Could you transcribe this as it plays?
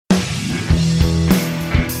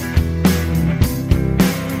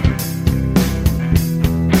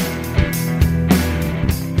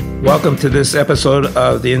Welcome to this episode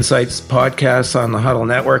of the Insights podcast on the Huddle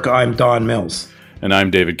Network. I'm Don Mills. And I'm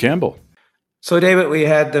David Campbell. So, David, we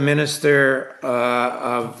had the Minister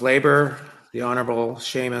of Labour, the Honourable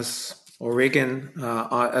Seamus O'Regan,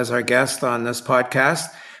 as our guest on this podcast.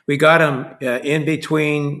 We got him in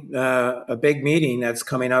between a big meeting that's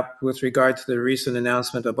coming up with regard to the recent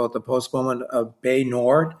announcement about the postponement of Bay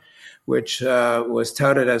Nord, which was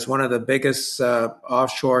touted as one of the biggest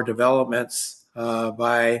offshore developments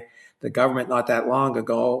by the government not that long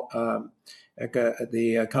ago.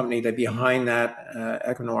 The company that behind that,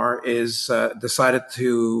 Equinor, is decided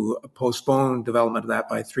to postpone development of that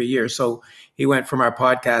by 3 years. So he went from our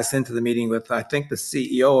podcast into the meeting with, I think, the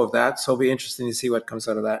CEO of that. So it'll be interesting to see what comes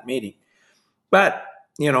out of that meeting. But,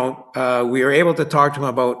 we were able to talk to him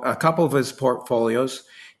about a couple of his portfolios.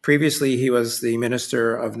 Previously, he was the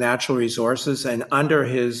Minister of Natural Resources, and under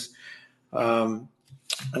his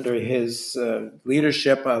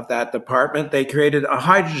leadership of that department, they created a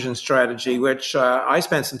hydrogen strategy, which I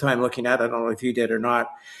spent some time looking at. I don't know if you did or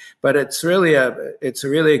not, but it's really a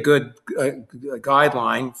good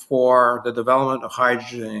guideline for the development of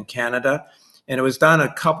hydrogen in Canada, and it was done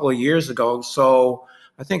a couple of years ago. So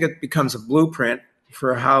I think it becomes a blueprint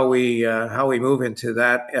for how we move into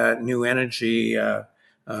that new energy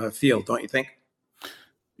field, don't you think?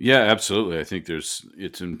 Yeah, absolutely. I think it's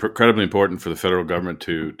incredibly important for the federal government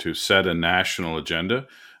to set a national agenda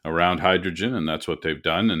around hydrogen, and that's what they've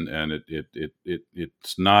done. And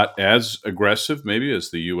it's not as aggressive maybe as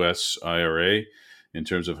the U.S. IRA in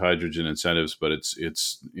terms of hydrogen incentives, but it's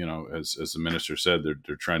as the minister said,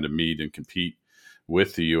 they're trying to meet and compete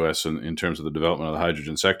with the U.S. in terms of the development of the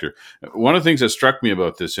hydrogen sector. One of the things that struck me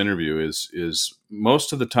about this interview is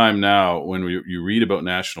most of the time now when you read about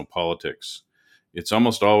national politics, it's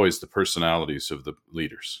almost always the personalities of the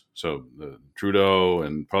leaders. So Trudeau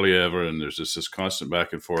and Poilievre, and there's this constant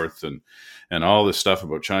back and forth and all this stuff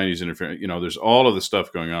about Chinese interference. There's all of this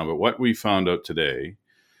stuff going on. But what we found out today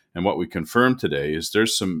and what we confirmed today is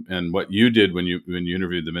there's some, and what you did when you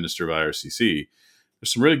interviewed the Minister of IRCC,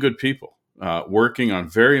 there's some really good people working on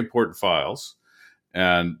very important files.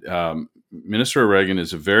 And Minister O'Regan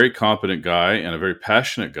is a very competent guy and a very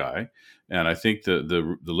passionate guy. And I think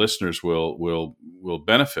the listeners will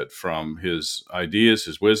benefit from his ideas,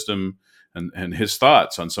 his wisdom, and his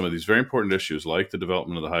thoughts on some of these very important issues, like the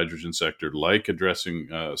development of the hydrogen sector, like addressing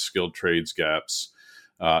skilled trades gaps,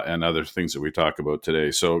 and other things that we talk about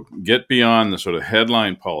today. So get beyond the sort of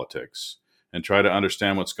headline politics and try to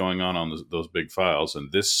understand what's going on those big files. And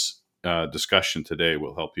this discussion today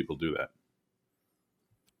will help people do that.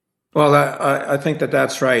 Well, I think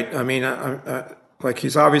that's right. I mean, like,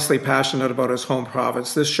 he's obviously passionate about his home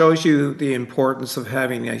province. This shows you the importance of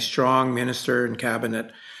having a strong minister and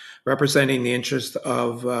cabinet representing the interest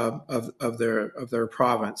of their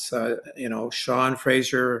province. Sean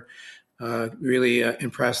Fraser really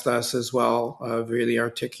impressed us as well. Really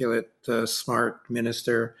articulate, smart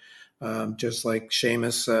minister, just like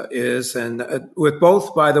Seamus is, and with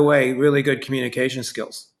both, by the way, really good communication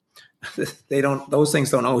skills. Those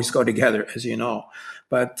things don't always go together, as you know,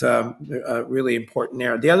 but really important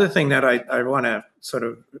there. The other thing that I want to sort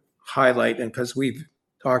of highlight, and because we've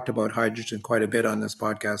talked about hydrogen quite a bit on this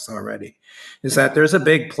podcast already, is that there's a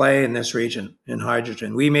big play in this region in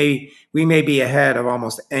hydrogen. We may be ahead of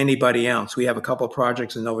almost anybody else. We have a couple of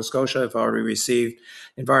projects in Nova Scotia have already received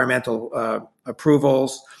environmental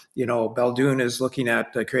approvals. Beldoon is looking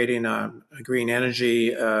at creating a green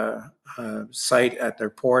energy site at their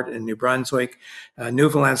port in New Brunswick.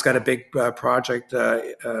 Newfoundland's got a big project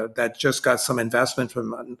that just got some investment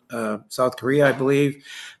from South Korea, I believe,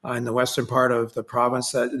 in the western part of the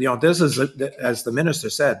province. This is, as the minister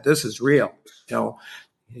said, this is real.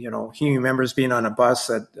 He remembers being on a bus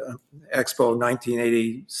at Expo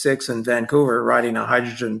 1986 in Vancouver, riding a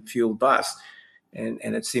hydrogen-fueled bus. And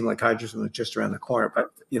it seemed like hydrogen was just around the corner.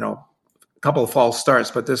 But, a couple of false starts,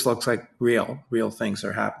 but this looks like real things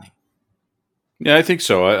are happening. Yeah, I think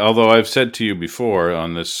so. Although I've said to you before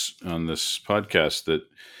on this podcast that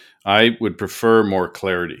I would prefer more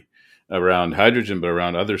clarity around hydrogen, but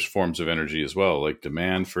around other forms of energy as well, like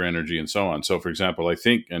demand for energy and so on. So, for example, I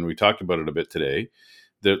think, and we talked about it a bit today,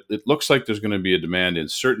 that it looks like there's going to be a demand in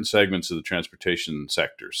certain segments of the transportation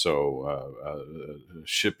sector. So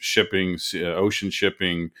shipping, ocean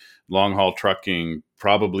shipping, long-haul trucking,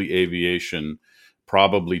 probably aviation,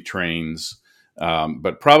 probably trains,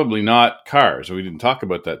 but probably not cars. We didn't talk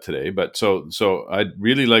about that today. But so I'd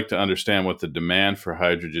really like to understand what the demand for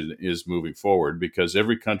hydrogen is moving forward, because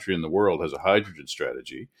every country in the world has a hydrogen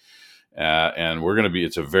strategy. And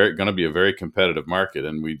it's going to be a very competitive market,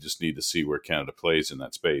 and we just need to see where Canada plays in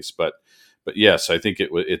that space. But but yes, I think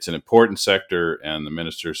it's an important sector, and the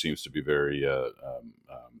minister seems to be very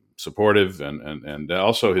supportive, and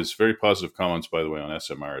also his very positive comments, by the way, on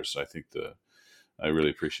SMRs. I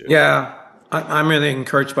really appreciate. Yeah, I'm really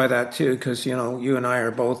encouraged by that too, because you and I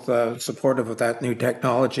are both supportive of that new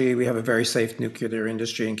technology. We have a very safe nuclear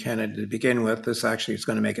industry in Canada to begin with. This actually is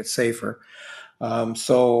going to make it safer.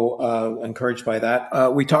 So encouraged by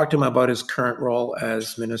that. We talked to him about his current role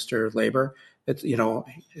as Minister of Labor.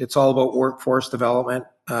 It's all about workforce development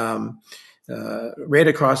right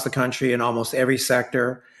across the country in almost every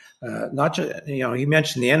sector. Not just, he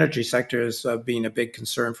mentioned the energy sector as being a big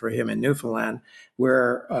concern for him in Newfoundland,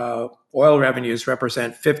 where oil revenues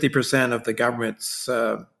represent 50% of the government's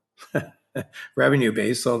revenue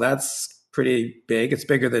base. So that's pretty big. It's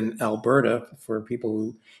bigger than Alberta for people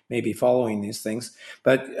who may be following these things.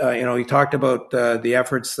 But he talked about the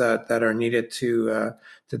efforts that are needed to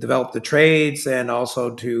develop the trades and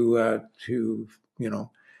also to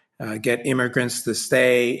get immigrants to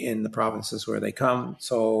stay in the provinces where they come.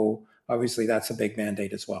 So obviously that's a big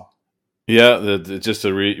mandate as well. Yeah, just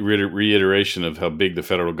a reiteration of how big the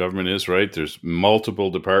federal government is, right? There's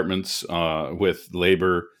multiple departments with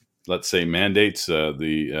labor, let's say, mandates.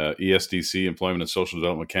 The ESDC, Employment and Social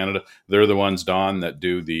Development Canada, they're the ones, Don, that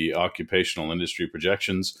do the occupational industry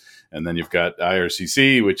projections. And then you've got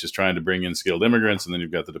IRCC, which is trying to bring in skilled immigrants. And then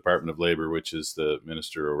you've got the Department of Labor, which is the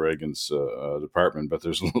Minister O'Regan's department. But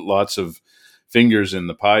there's lots of fingers in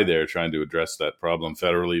the pie there trying to address that problem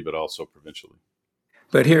federally, but also provincially.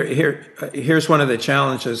 But here's one of the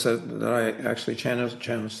challenges that I actually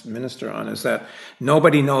challenged the minister on, is that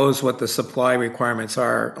nobody knows what the supply requirements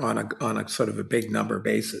are on a sort of a big number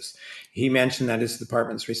basis. He mentioned that his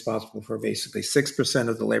department's responsible for basically 6%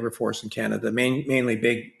 of the labor force in Canada, mainly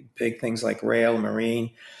big things like rail,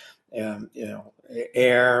 marine,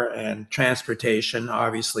 air, and transportation,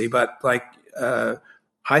 obviously. But I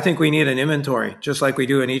think we need an inventory, just like we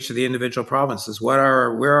do in each of the individual provinces. Where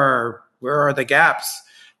are the gaps?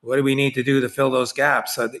 What do we need to do to fill those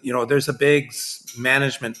gaps? There's a big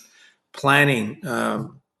management planning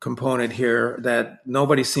component here that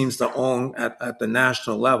nobody seems to own at the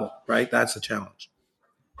national level, right? That's a challenge.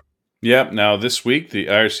 Yeah. Now, this week, the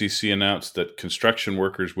IRCC announced that construction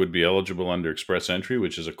workers would be eligible under express entry,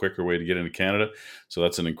 which is a quicker way to get into Canada. So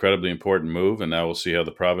that's an incredibly important move. And now we'll see how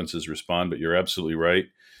the provinces respond. But you're absolutely right.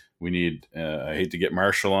 We need, I hate to get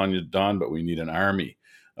martial on you, Don, but we need an army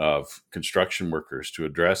of construction workers to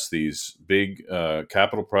address these big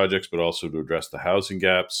capital projects, but also to address the housing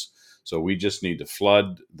gaps. So we just need to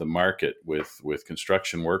flood the market with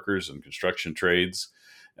construction workers and construction trades.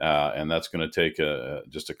 And that's going to take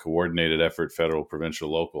just a coordinated effort, federal, provincial,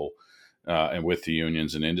 local, and with the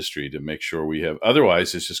unions and industry to make sure we have.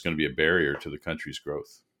 Otherwise, it's just going to be a barrier to the country's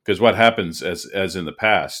growth. Because what happens, as in the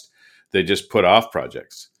past, they just put off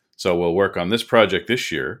projects. So we'll work on this project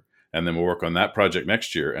this year, and then we'll work on that project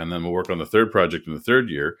next year, and then we'll work on the third project in the third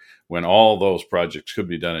year, when all those projects could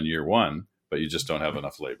be done in year one, but you just don't have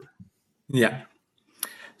enough labor. Yeah.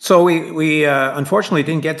 So we unfortunately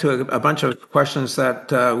didn't get to a bunch of questions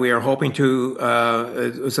that we are hoping to.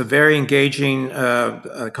 It was a very engaging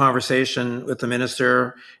conversation with the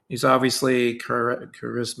minister. He's obviously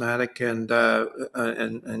charismatic, and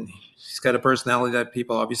he's got a personality that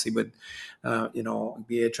people obviously would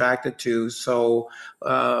be attracted to. So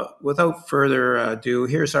without further ado,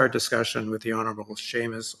 here's our discussion with the Honourable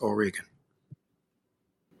Seamus O'Regan.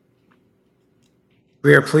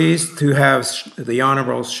 We are pleased to have the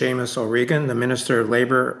Honourable Seamus O'Regan, the Minister of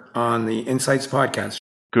Labour, on the Insights podcast.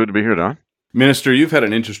 Good to be here, Don. Minister, you've had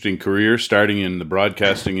an interesting career starting in the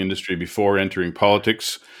broadcasting industry before entering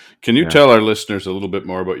politics. Can you tell our listeners a little bit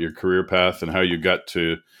more about your career path and how you got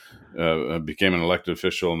to became an elected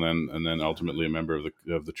official and then ultimately a member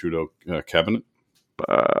of the Trudeau cabinet?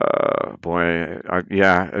 A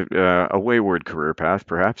wayward career path,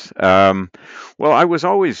 perhaps. Well, I was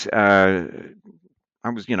always. I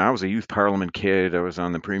was a youth parliament kid. I was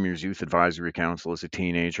on the Premier's Youth Advisory Council as a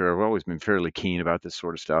teenager. I've always been fairly keen about this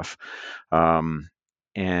sort of stuff,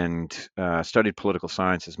 and studied political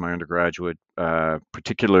science as my undergraduate,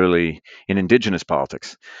 particularly in Indigenous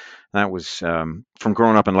politics. That was from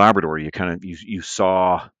growing up in Labrador. You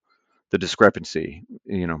saw the discrepancy.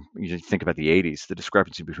 You think about the 80s, the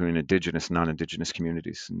discrepancy between Indigenous and non-Indigenous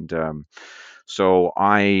communities. And so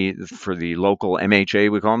for the local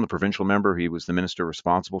MHA, we call him, the provincial member, he was the minister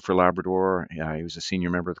responsible for Labrador. He was a senior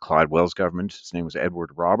member of the Clyde Wells government. His name was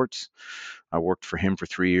Edward Roberts. I worked for him for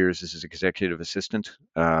 3 years as his executive assistant.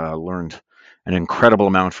 Learned an incredible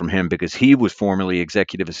amount from him because he was formerly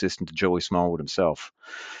executive assistant to Joey Smallwood himself.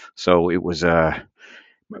 So it was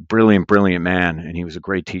a brilliant, brilliant man, and he was a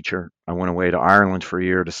great teacher. I went away to Ireland for a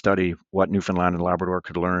year to study what Newfoundland and Labrador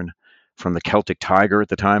could learn from the Celtic Tiger at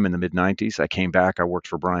the time in the mid 90s. I came back. I worked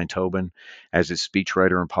for Brian Tobin as his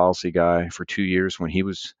speechwriter and policy guy for 2 years when he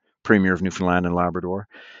was Premier of Newfoundland and Labrador.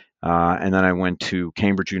 And then I went to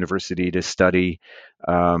Cambridge University to study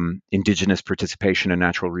Indigenous participation in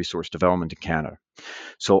natural resource development in Canada.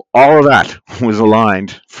 So all of that was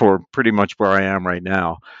aligned for pretty much where I am right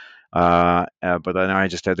now. But then I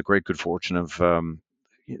just had the great good fortune of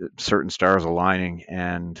certain stars aligning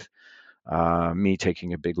and me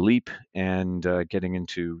taking a big leap and getting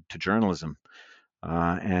into journalism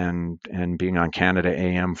and being on Canada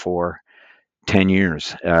AM for 10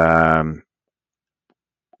 years.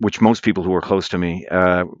 Which most people who are close to me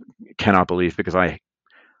cannot believe, because I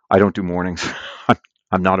don't do mornings.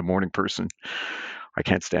 I'm not a morning person. I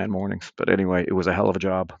can't stand mornings. But anyway, it was a hell of a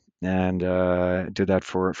job, and did that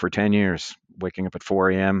for 10 years, waking up at 4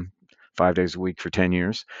 a.m. 5 days a week for 10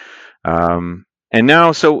 years. And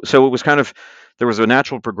now, so it was kind of, there was a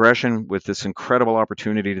natural progression with this incredible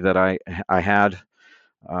opportunity that I had,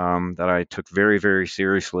 that I took very, very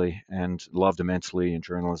seriously and loved immensely in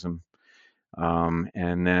journalism.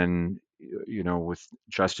 And then, with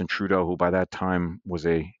Justin Trudeau, who by that time was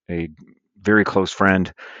a very close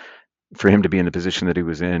friend, for him to be in the position that he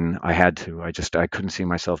was in, I had to. I couldn't see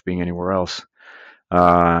myself being anywhere else,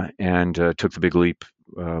 and took the big leap,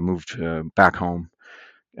 moved back home,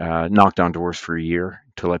 knocked on doors for a year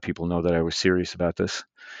to let people know that I was serious about this.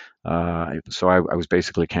 So I was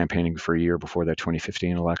basically campaigning for a year before that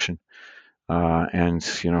 2015 election, and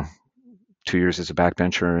 2 years as a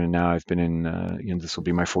backbencher, and now I've been in. This will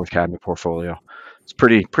be my fourth cabinet portfolio. It's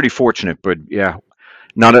pretty fortunate, but yeah,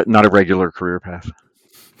 not a regular career path.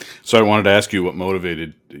 So I wanted to ask you what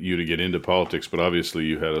motivated you to get into politics, but obviously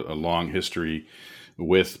you had a long history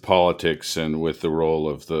with politics and with the role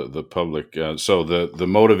of the public. So the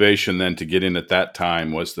motivation then to get in at that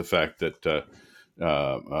time was the fact that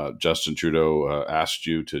Justin Trudeau asked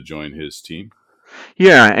you to join his team.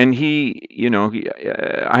 Yeah, and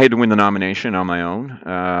I had to win the nomination on my own.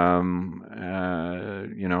 I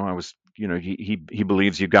was, he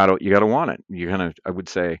believes you got to want it. You kind of, I would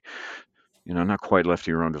say, not quite left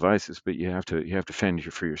to your own devices, but you have to fend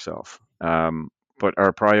for yourself. But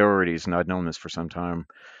our priorities, and I'd known this for some time,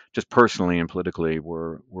 just personally and politically,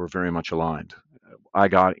 were very much aligned. I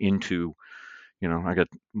got into, I got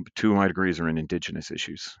 2 of my degrees are in Indigenous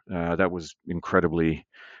issues. That was incredibly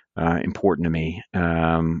important to me,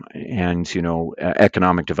 and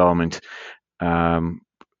economic development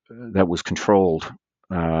that was controlled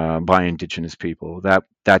by Indigenous people. That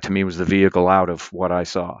to me was the vehicle out of what I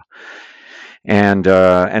saw. And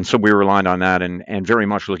so we relied on that, and very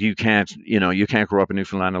much, look, you can't grow up in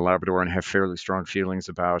Newfoundland and Labrador and have fairly strong feelings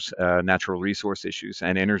about natural resource issues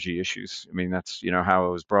and energy issues. I mean, that's how I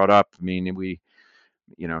was brought up. I mean, we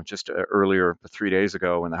just earlier 3 days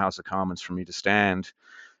ago in the House of Commons, for me to stand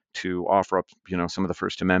to offer up some of the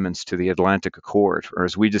first amendments to the Atlantic Accord, or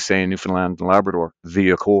as we just say in Newfoundland and Labrador, the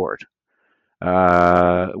Accord,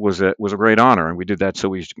 was a great honor, and we did that so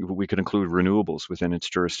we could include renewables within its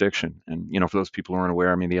jurisdiction. And for those people who aren't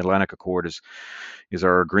aware, I mean, the Atlantic Accord is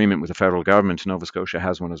our agreement with the federal government. Nova Scotia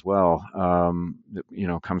has one as well.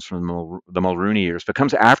 Comes from the Mulroney years, but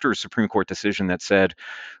comes after a Supreme Court decision that said,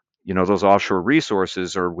 those offshore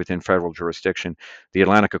resources are within federal jurisdiction. The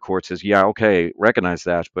Atlantic Accord says, yeah, okay, recognize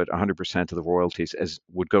that, but 100% of the royalties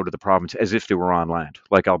would go to the province as if they were on land,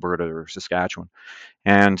 like Alberta or Saskatchewan.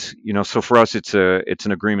 And so for us, it's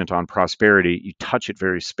an agreement on prosperity. You touch it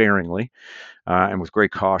very sparingly, and with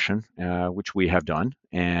great caution, which we have done,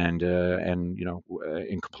 and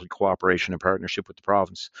in complete cooperation and partnership with the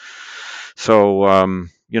province. So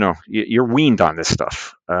you're weaned on this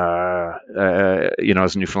stuff,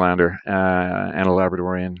 as a Newfoundlander and a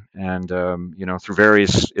Labradorian, and through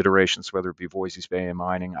various iterations, whether it be Voisey's Bay and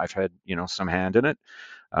mining, I've had some hand in it.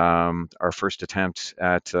 Our first attempt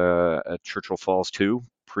at Churchill Falls 2,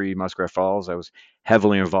 pre-Muskrat Falls, I was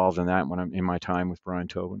heavily involved in that when I'm in my time with Brian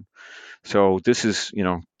Tobin. So this is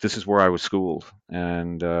where I was schooled,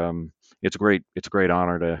 and it's a great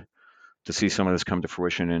honor to see some of this come to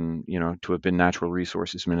fruition, and to have been Natural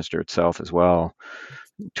Resources Minister itself as well,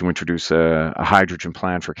 to introduce a hydrogen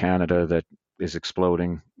plan for Canada that is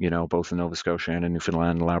exploding, both in Nova Scotia and in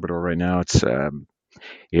Newfoundland and Labrador right now.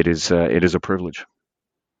 It is a privilege.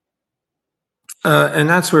 And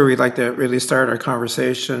that's where we'd like to really start our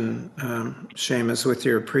conversation, Seamus, with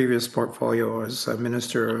your previous portfolio as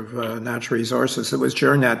Minister of Natural Resources. It was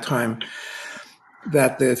during that time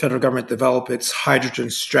that the federal government developed its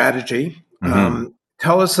hydrogen strategy. Mm-hmm.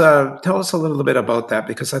 Tell us a little bit about that,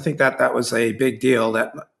 because I think that was a big deal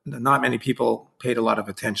that not many people paid a lot of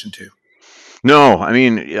attention to. No, I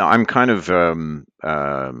mean, yeah, I'm kind of when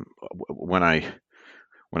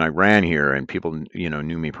I ran here and people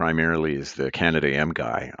knew me primarily as the Canada AM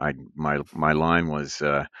guy. My line was,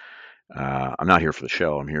 I'm not here for the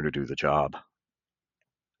show. I'm here to do the job.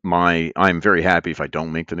 I'm very happy if I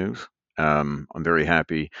don't make the news. I'm very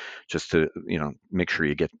happy just to make sure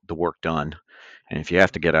you get the work done. And if you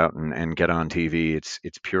have to get out and get on TV, it's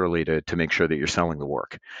purely to make sure that you're selling the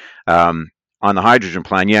work. Um, on the hydrogen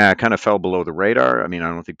plan, yeah, it kind of fell below the radar. I mean, I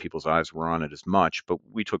don't think people's eyes were on it as much, but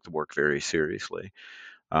we took the work very seriously.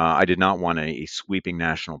 I did not want a sweeping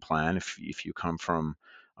national plan. If you come from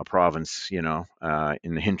a province, in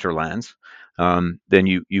the hinterlands, then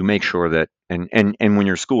you make sure that, and when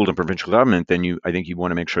you're schooled in provincial government, then I think you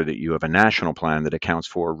want to make sure that you have a national plan that accounts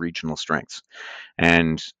for regional strengths.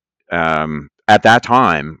 And at that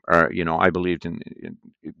time, I believed in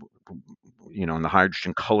the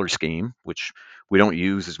hydrogen color scheme, which we don't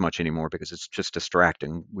use as much anymore because it's just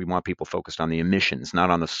distracting. We want people focused on the emissions, not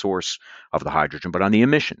on the source of the hydrogen, but on the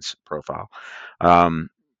emissions profile. Um,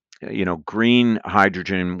 Green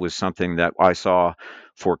hydrogen was something that I saw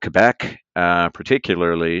for Quebec,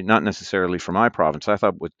 particularly, not necessarily for my province. I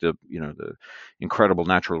thought with the incredible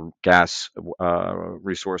natural gas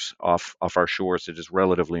resource off our shores that is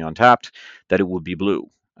relatively untapped, that it would be blue.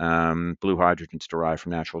 Blue hydrogen is derived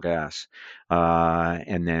from natural gas,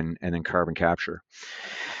 and then carbon capture.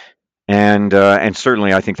 And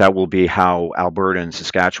certainly, I think that will be how Alberta and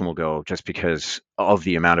Saskatchewan will go, just because of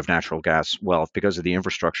the amount of natural gas wealth, because of the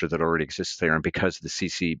infrastructure that already exists there, and because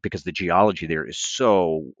because the geology there is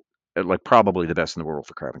so, like, probably the best in the world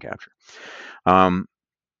for carbon capture. Um,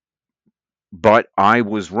 but I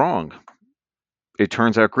was wrong. It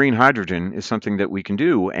turns out green hydrogen is something that we can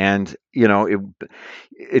do, and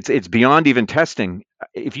it's beyond even testing.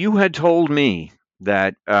 If you had told me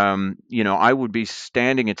that I would be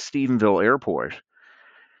standing at Stephenville Airport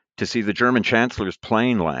to see the German chancellor's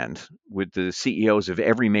plane land with the CEOs of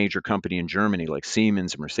every major company in Germany, like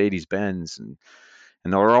Siemens and Mercedes-Benz, and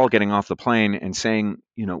they're all getting off the plane and saying,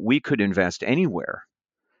 we could invest anywhere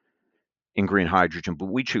in green hydrogen, but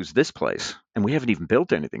we choose this place, and we haven't even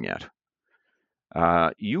built anything yet.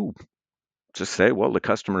 You just say, well, the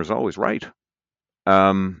customer is always right.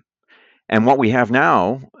 And what we have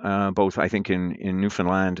now, both I think in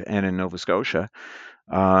Newfoundland and in Nova Scotia,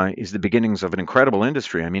 is the beginnings of an incredible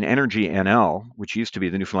industry. I mean, Energy NL, which used to be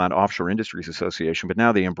the Newfoundland Offshore Industries Association, but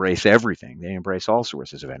now they embrace everything. They embrace all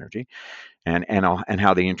sources of energy and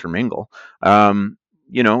how they intermingle.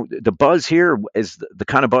 The buzz here is the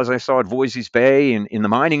kind of buzz I saw at Voisey's Bay in the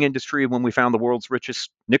mining industry when we found the world's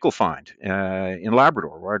richest nickel find in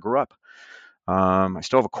Labrador, where I grew up. I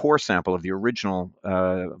still have a core sample of the original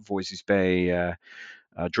Voisey's Bay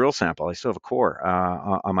drill sample. I still have a core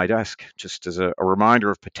on my desk, just as a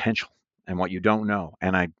reminder of potential and what you don't know.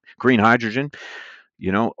 And green hydrogen,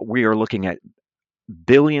 we are looking at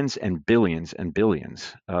billions and billions and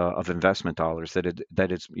billions of investment dollars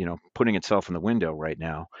that is putting itself in the window right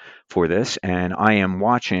now for this. And I am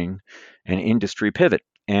watching an industry pivot,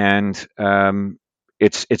 and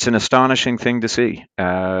it's an astonishing thing to see.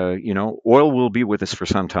 Oil will be with us for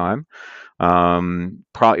some time.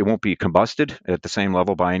 Probably it won't be combusted at the same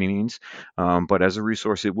level by any means, but as a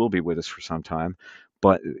resource, it will be with us for some time.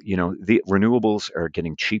 But the renewables are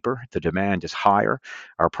getting cheaper. The demand is higher.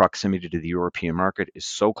 Our proximity to the European market is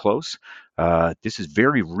so close. This is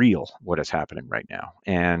very real what is happening right now,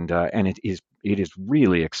 and it is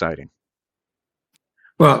really exciting.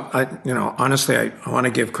 Well, honestly, I want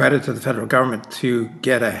to give credit to the federal government to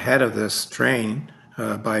get ahead of this train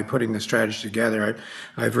by putting the strategy together.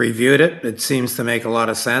 I've reviewed it. It seems to make a lot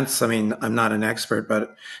of sense. I mean, I'm not an expert,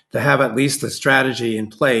 but to have at least a strategy in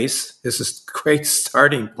place is a great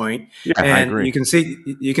starting point. Yeah, I And agree. you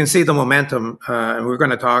can see the momentum. And we're going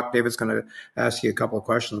to talk. David's going to ask you a couple of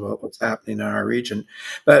questions about what's happening in our region.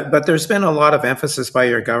 But there's been a lot of emphasis by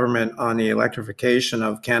your government on the electrification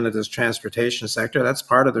of Canada's transportation sector. That's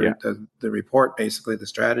part of Yeah. the report, basically the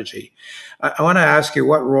strategy. I want to ask you,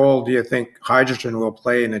 what role do you think hydrogen will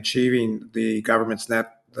play in achieving the government's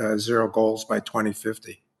net zero goals by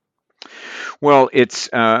 2050? Well, it's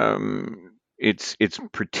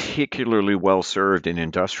particularly well served in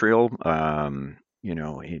industrial.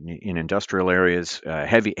 in industrial areas,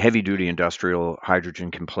 heavy duty industrial,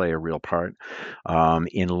 hydrogen can play a real part.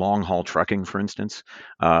 In long haul trucking, for instance,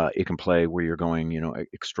 it can play where you're going,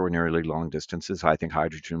 extraordinarily long distances. I think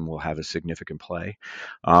hydrogen will have a significant play.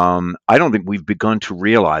 I don't think we've begun to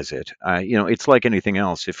realize it. It's like anything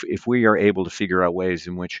else. If we are able to figure out ways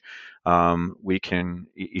in which we can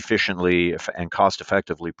efficiently and cost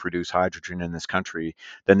effectively produce hydrogen in this country,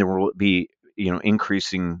 then there will be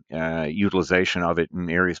increasing utilization of it in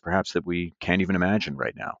areas perhaps that we can't even imagine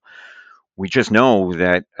right now. We just know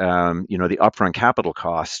that the upfront capital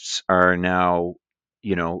costs are now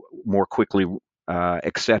more quickly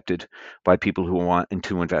accepted by people who want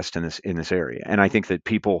to invest in this area. And I think that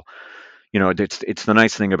people, it's the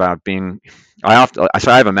nice thing about being. So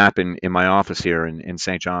I have a map in my office here in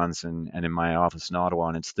St. John's and in my office in Ottawa,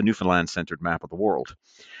 and it's the Newfoundland centered map of the world.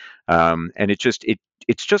 And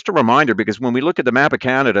it's just a reminder, because when we look at the map of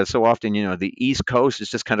Canada, so often, the East Coast is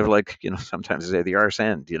just kind of like, sometimes they say the arse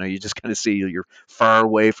end. You just kind of see you're far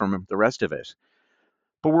away from the rest of it.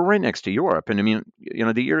 But we're right next to Europe. And I mean,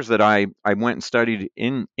 the years that I went and studied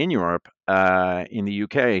in Europe, in the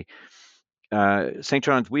UK, St.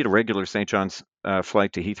 John's, we had a regular St. John's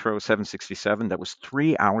flight to Heathrow, 767. That was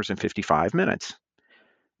 3 hours and 55 minutes.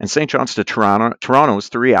 And St. John's to Toronto was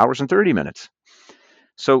 3 hours and 30 minutes.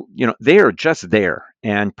 So, they are just there,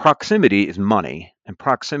 and proximity is money, and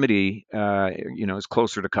proximity, is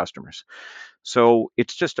closer to customers. So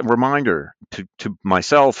it's just a reminder to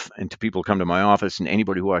myself and to people who come to my office and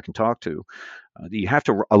anybody who I can talk to, that you have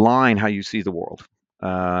to align how you see the world.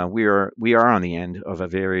 We are on the end of a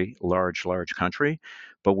very large country,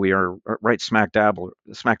 but we are right smack dab,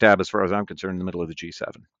 as far as I'm concerned, in the middle of the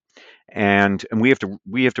G7, and we have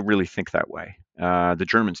to really think that way. The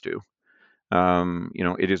Germans do.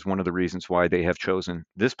 It is one of the reasons why they have chosen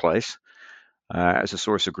this place as a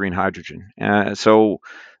source of green hydrogen. And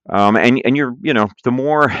you're, the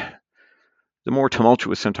more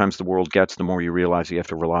tumultuous sometimes the world gets, the more you realize you have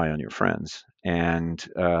to rely on your friends. And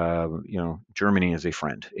Germany is a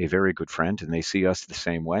friend, a very good friend, and they see us the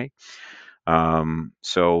same way. The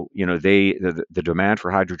demand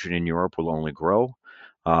for hydrogen in Europe will only grow.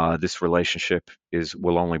 This relationship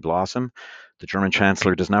will only blossom. The German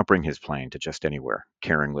chancellor does not bring his plane to just anywhere,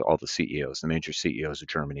 carrying all the major CEOs of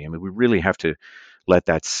Germany. I mean, we really have to let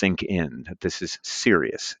that sink in, that this is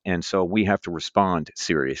serious. And so we have to respond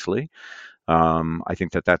seriously. I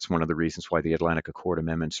think that that's one of the reasons why the Atlantic Accord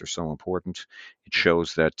amendments are so important. It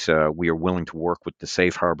shows that we are willing to work with the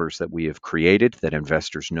safe harbors that we have created, that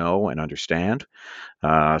investors know and understand.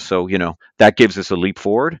 That gives us a leap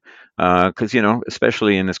forward, because,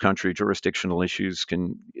 especially in this country, jurisdictional issues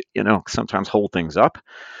can, sometimes hold things up.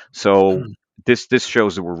 So this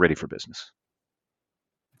shows that we're ready for business.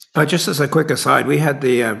 Just as a quick aside, we had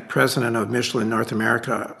the president of Michelin North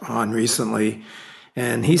America on recently,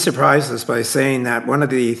 and he surprised us by saying that one of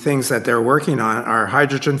the things that they're working on are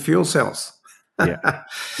hydrogen fuel cells. Yeah.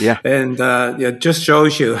 Yeah. And it just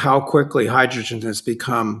shows you how quickly hydrogen has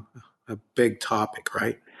become a big topic,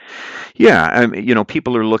 right? Yeah,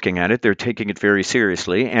 people are looking at it. They're taking it very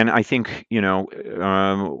seriously, and I think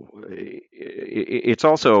it's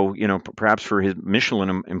also perhaps for his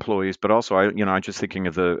Michelin employees, but also I'm just thinking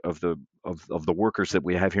of the workers that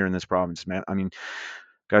we have here in this province. Man, I mean,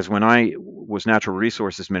 guys, when I was natural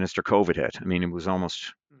resources minister, COVID hit. I mean, it was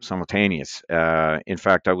almost simultaneous. In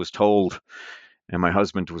fact, I was told, and my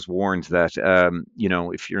husband was warned, that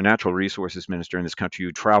if you're a natural resources minister in this country,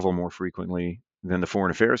 you travel more frequently than the foreign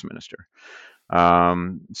affairs minister.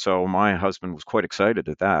 So my husband was quite excited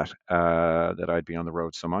at that I'd be on the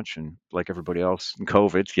road so much. And like everybody else in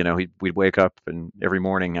COVID, we'd wake up and every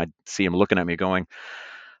morning I'd see him looking at me going,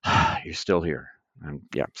 "You're still here." And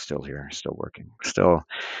yeah, still here, still working, still.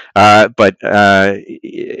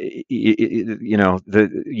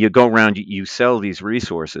 You go around, you sell these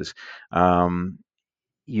resources.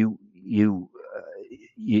 You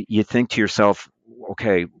think to yourself,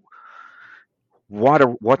 okay,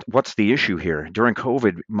 what's the issue here? During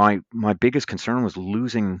COVID, my biggest concern was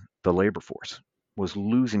losing the labor force, was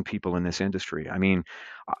losing people in this industry. I mean,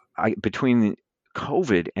 between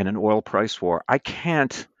COVID and an oil price war, I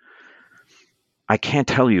can't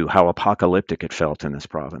tell you how apocalyptic it felt in this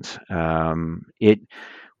province.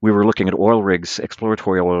 We were looking at oil rigs,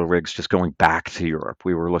 exploratory oil rigs, just going back to Europe.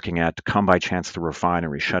 We were looking at, come by chance, the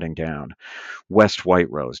refinery shutting down, West White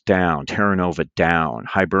Rose down, Terra Nova down,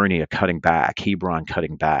 Hibernia cutting back, Hebron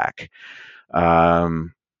cutting back. To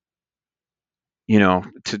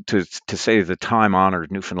say the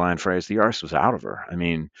time-honored Newfoundland phrase, the arse was out of her. I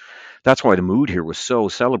mean, that's why the mood here was so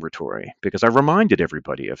celebratory, because I reminded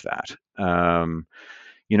everybody of that.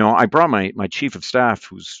 I brought my chief of staff,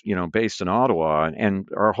 who's based in Ottawa, and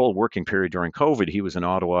our whole working period during COVID, he was in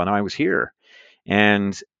Ottawa and I was here.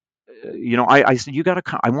 And I said, you got to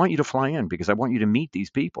come. I want you to fly in because I want you to meet these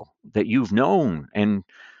people that you've known and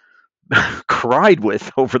cried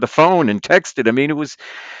with over the phone and texted. I mean, it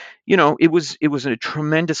was a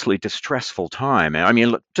tremendously distressful time. I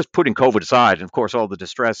mean, just putting COVID aside, and of course all the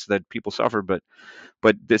distress that people suffered,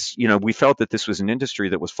 but this, we felt that this was an industry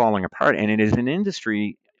that was falling apart, and it is an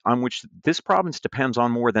industry on which this province depends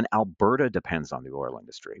on more than Alberta depends on the oil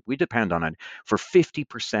industry. We depend on it for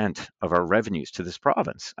 50% of our revenues to this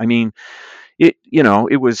province. I mean, it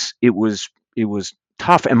was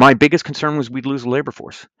tough, and my biggest concern was we'd lose the labor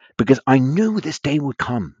force because I knew this day would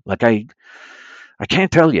come. Like I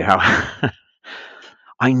can't tell you how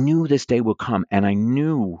I knew this day would come, and I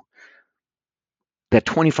knew that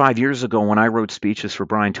 25 years ago when I wrote speeches for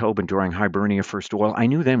Brian Tobin during Hibernia First Oil, I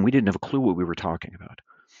knew then we didn't have a clue what we were talking about.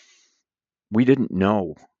 We didn't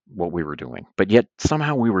know what we were doing, but yet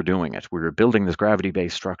somehow we were doing it. We were building this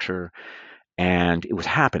gravity-based structure, and it was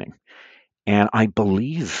happening. And I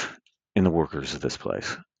believe in the workers of this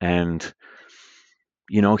place. And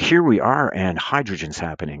here we are, and hydrogen's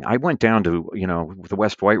happening. I went down to the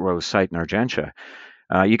West White Rose site in Argentia.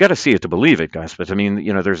 You got to see it to believe it, guys. But I mean,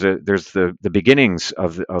 there's the beginnings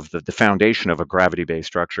of the foundation of a gravity-based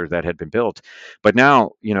structure that had been built, but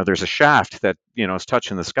now there's a shaft that is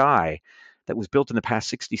touching the sky that was built in the past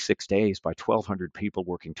 66 days by 1,200 people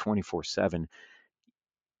working 24/7,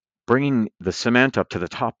 bringing the cement up to the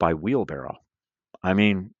top by wheelbarrow. I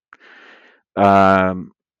mean,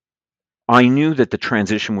 um, I knew that the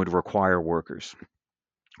transition would require workers.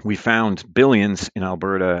 We found billions in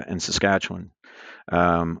Alberta and Saskatchewan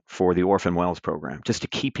for the Orphan Wells program, just to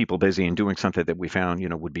keep people busy and doing something that we found,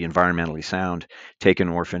 would be environmentally sound, taking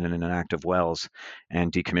orphan and inactive wells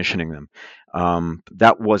and decommissioning them.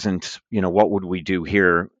 That wasn't, what would we do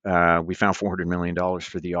here? We found $400 million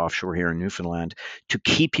for the offshore here in Newfoundland to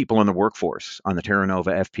keep people in the workforce on the Terra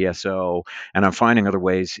Nova FPSO, and I'm finding other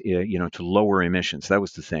ways, to lower emissions. That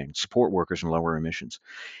was the thing: support workers and lower emissions,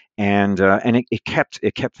 and it kept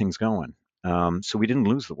things going. So we didn't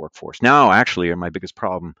lose the workforce. Now, actually, my biggest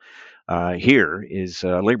problem here is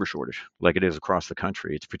labor shortage, like it is across the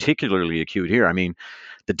country. It's particularly acute here. I mean,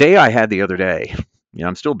 the day I had the other day,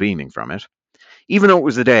 I'm still beaming from it, even though it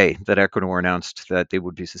was the day that Equinor announced that they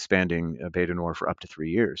would be suspending Bay du Nord for up to 3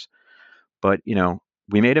 years. But,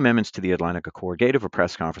 we made amendments to the Atlantic Accord, gave a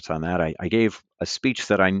press conference on that. I gave a speech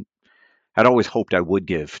that I had always hoped I would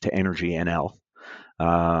give to Energy NL.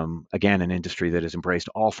 Again, an industry that has embraced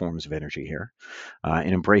all forms of energy here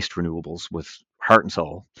and embraced renewables with heart and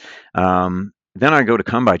soul. Then I go to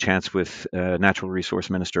Come By Chance with Natural Resource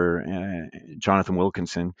Minister Jonathan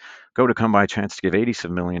Wilkinson, go to Come By Chance to give $87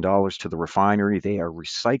 million to the refinery. They are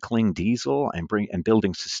recycling diesel and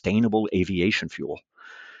building sustainable aviation fuel.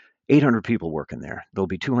 800 people working there. There'll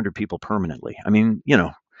be 200 people permanently. I mean,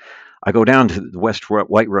 I go down to the West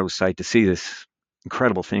White Rose site to see this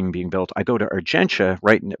incredible thing being built. I go to Argentia,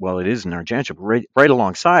 it is in Argentia, but right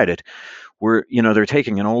alongside it, where they're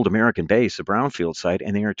taking an old American base, a brownfield site,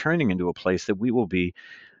 and they are turning into a place that we will be,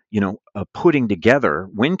 putting together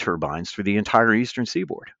wind turbines for the entire eastern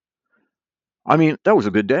seaboard. I mean, that was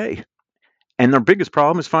a good day. And their biggest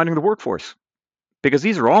problem is finding the workforce, because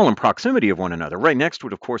these are all in proximity of one another. Right next to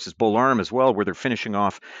it, of course, is Bull Arm as well, where they're finishing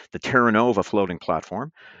off the Terra Nova floating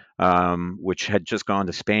platform, which had just gone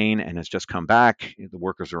to Spain and has just come back. The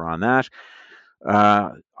workers are on that.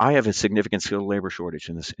 I have a significant skilled labor shortage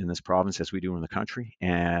in this province, as we do in the country.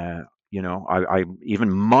 I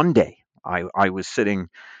even Monday, I was sitting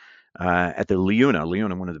at the Leuna,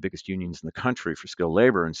 one of the biggest unions in the country for skilled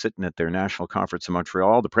labor, and sitting at their national conference in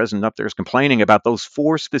Montreal. The president up there is complaining about those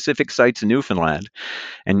 4 specific sites in Newfoundland,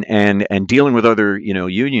 and dealing with other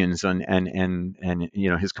unions and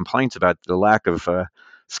his complaints about the lack of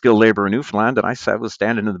skilled labor in Newfoundland. And I was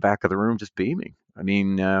standing in the back of the room just beaming. I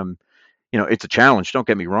mean, it's a challenge. Don't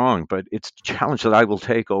get me wrong, but it's a challenge that I will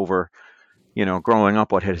take over, growing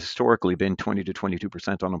up what had historically been 20 to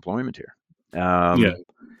 22% unemployment here. Yeah.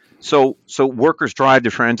 So workers drive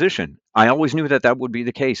the transition. I always knew that would be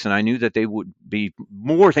the case, and I knew that they would be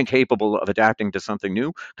more than capable of adapting to something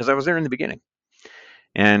new because I was there in the beginning.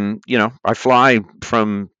 And I fly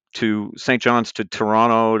to St. John's to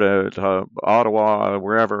Toronto to Ottawa,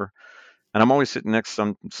 wherever, and I'm always sitting next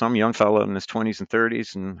to some young fellow in his 20s and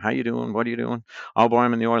 30s, and how you doing? What are you doing? Oh boy,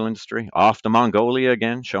 I'm in the oil industry. Off to Mongolia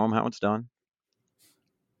again, show them how it's done.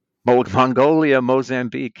 Mongolia,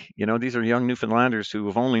 Mozambique. These are young Newfoundlanders who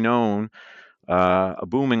have only known a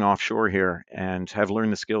booming offshore here and have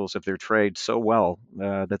learned the skills of their trade so well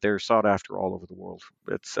that they're sought after all over the world.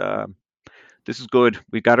 This is good.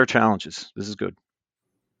 We've got our challenges. This is good.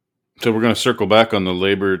 So we're going to circle back on the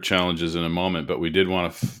labor challenges in a moment, but we did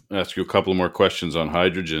want to ask you a couple more questions on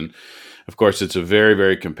hydrogen. Of course, it's a very,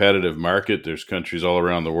 very competitive market. There's countries all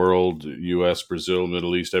around the world, US, Brazil,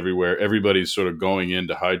 Middle East, everywhere. Everybody's sort of going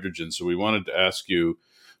into hydrogen. So we wanted to ask you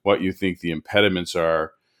what you think the impediments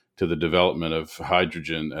are to the development of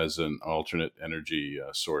hydrogen as an alternate energy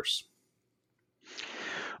source.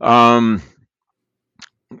 Right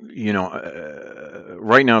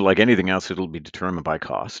now, like anything else, it'll be determined by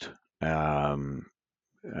cost. There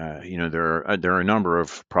are a number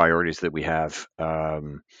of priorities that we have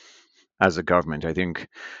as a government. I think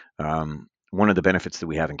one of the benefits that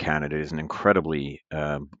we have in Canada is an incredibly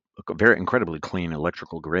clean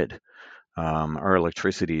electrical grid. Our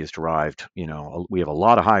electricity is derived. We have a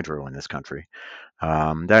lot of hydro in this country.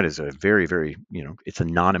 That is a very, very, it's a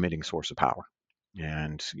non-emitting source of power,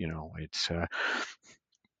 and it's.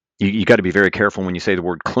 You got to be very careful when you say the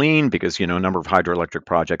word clean, because a number of hydroelectric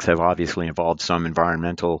projects have obviously involved some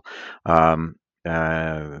environmental have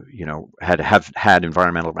had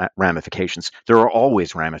environmental ramifications. There are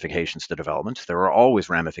always ramifications to development. There are always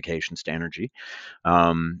ramifications to energy.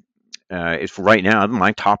 It's right now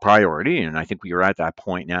my top priority, and I think we are at that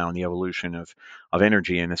point now in the evolution of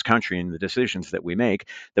energy in this country and the decisions that we make,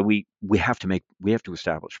 that we have to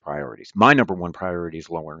establish priorities. My number one priority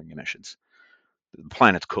is lowering emissions. The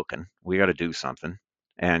planet's cooking. We got to do something.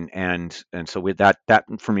 And so with that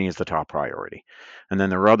for me is the top priority. And then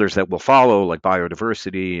there are others that will follow, like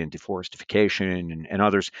biodiversity and deforestation and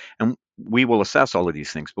others. And we will assess all of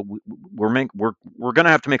these things, but we're going to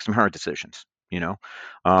have to make some hard decisions.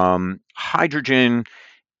 Hydrogen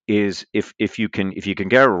is, if you can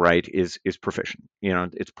get it right, is proficient.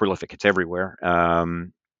 It's prolific. It's everywhere.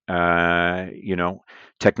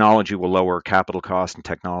 Technology will lower capital cost, and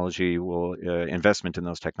investment in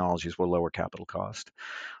those technologies will lower capital cost.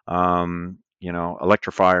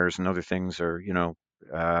 Electrifiers and other things are,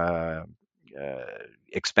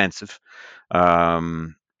 expensive.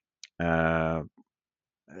 But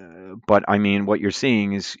I mean, what you're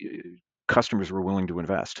seeing is customers were willing to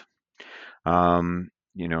invest. The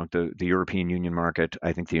European Union market,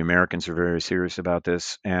 I think the Americans are very serious about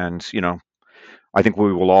this, and I think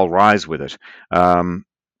we will all rise with it.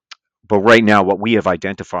 But right now, what we have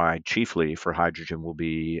identified chiefly for hydrogen will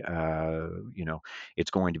be,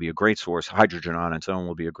 it's going to be a great source. Hydrogen on its own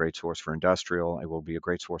will be a great source for industrial. It will be a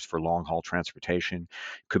great source for long haul transportation.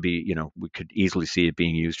 Could be, we could easily see it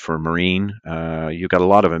being used for marine. You've got a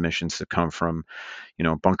lot of emissions that come from,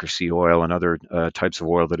 bunker sea oil and other types of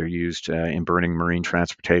oil that are used in burning marine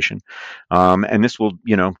transportation. And this will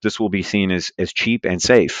be seen as cheap and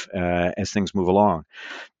safe as things move along.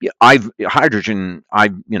 Yeah, hydrogen. I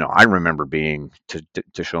remember being,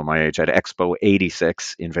 to show my age, at Expo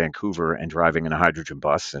 '86 in Vancouver and driving in a hydrogen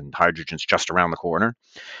bus, and hydrogen's just around the corner.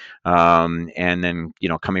 And then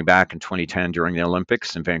coming back in 2010 during the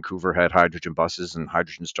Olympics, and Vancouver had hydrogen buses, and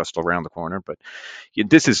hydrogen's just around the corner. But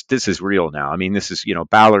this is real now. I mean, this is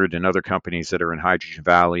Ballard and other companies that are in Hydrogen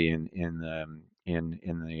Valley in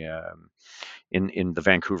the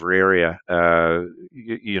Vancouver area.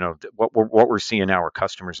 What we're seeing now are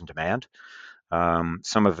customers in demand.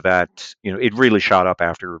 Some of that, it really shot up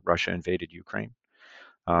after Russia invaded Ukraine.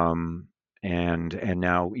 And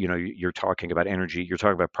now, you're talking about energy, you're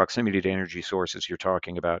talking about proximity to energy sources, you're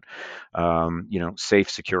talking about, safe,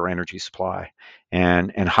 secure energy supply,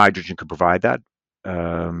 and hydrogen could provide that.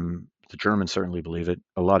 The Germans certainly believe it.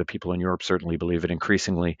 A lot of people in Europe certainly believe it.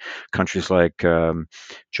 Increasingly, countries like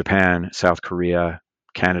Japan, South Korea,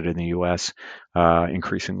 Canada, and the U.S.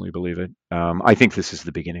 Increasingly believe it. I think this is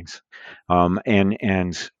the beginnings, and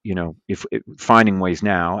if finding ways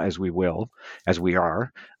now, as we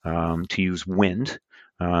are, to use wind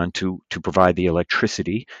to provide the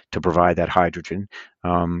electricity, to provide that hydrogen.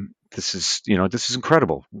 This is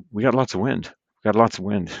incredible. We got lots of wind.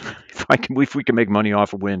 If we can make money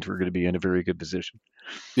off of wind, we're going to be in a very good position.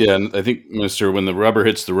 Yeah, and I think, Minister, when the rubber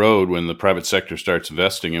hits the road, when the private sector starts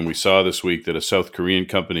investing, and we saw this week that a South Korean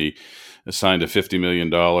company signed a $50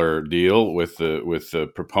 million deal with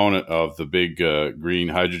the proponent of the big green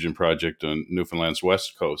hydrogen project on Newfoundland's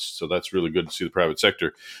west coast. So that's really good to see the private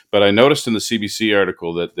sector. But I noticed in the CBC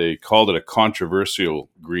article that they called it a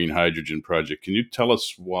controversial green hydrogen project. Can you tell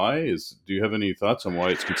us why? Do you have any thoughts on why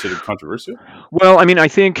it's considered controversial? Well, I mean, I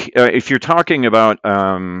think if you're talking about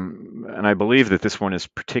and I believe that this one is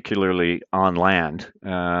particularly on land,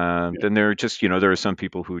 then there are just, there are some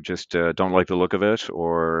people who just don't like the look of it,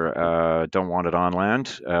 or don't want it on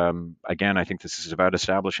land. Again, I think this is about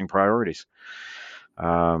establishing priorities.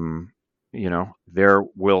 There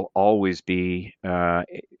will always be a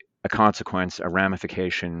consequence, a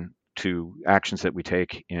ramification to actions that we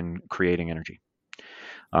take in creating energy.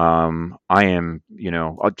 I am,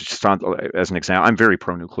 I'll just as an example, I'm very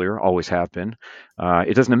pro-nuclear, always have been.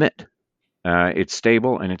 It doesn't emit. It's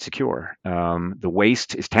stable and it's secure. The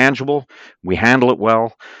waste is tangible. We handle it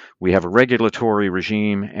well. We have a regulatory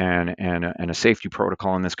regime and a safety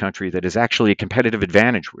protocol in this country that is actually a competitive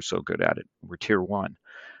advantage. We're so good at it. We're tier one.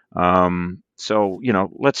 So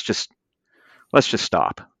let's just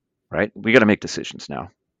stop, right? We got to make decisions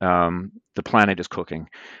now. The planet is cooking.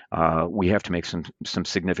 We have to make some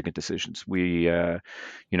significant decisions. We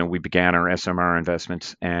began our SMR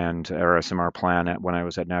investments and our SMR plan when I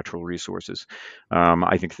was at Natural Resources.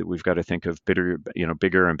 I think that we've got to think of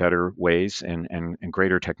bigger and better ways and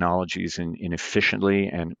greater technologies in efficiently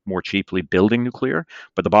and more cheaply building nuclear.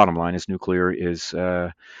 But the bottom line is nuclear is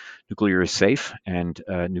safe, and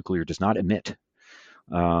nuclear does not emit.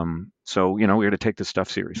 So we got to take this stuff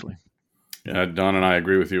seriously. Yeah, Don and I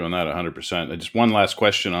agree with you on that 100%. Just one last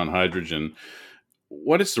question on hydrogen.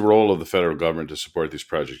 What is the role of the federal government to support these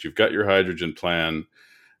projects? You've got your hydrogen plan,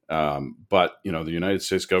 but the United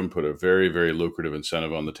States government put a very, very lucrative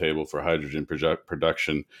incentive on the table for hydrogen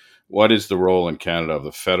production. What is the role in Canada of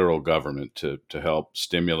the federal government to help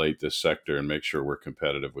stimulate this sector and make sure we're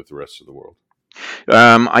competitive with the rest of the world?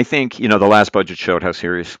 I think the last budget showed how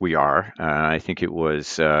serious we are. I think it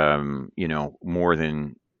was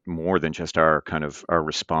more than just our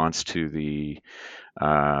response to the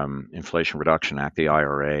Inflation Reduction Act, the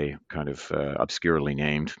IRA, kind of obscurely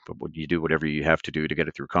named, but you do whatever you have to do to get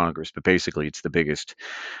it through Congress. But basically, it's the biggest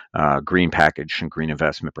green package and green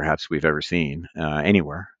investment perhaps we've ever seen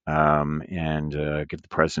anywhere. And give the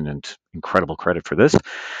president incredible credit for this.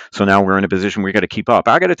 So now we're in a position where we got to keep up.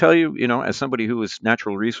 I got to tell you, as somebody who was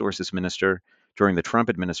natural resources minister during the Trump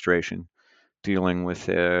administration, dealing with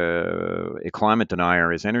a climate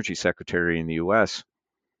denier as energy secretary in the U.S.,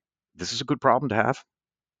 this is a good problem to have.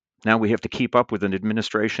 Now we have to keep up with an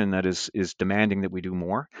administration that is demanding that we do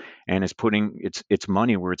more and is putting its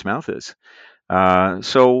money where its mouth is.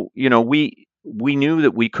 So we knew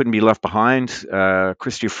that we couldn't be left behind.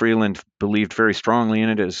 Chrystia Freeland believed very strongly in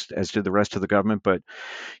it, as did the rest of the government. But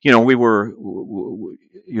we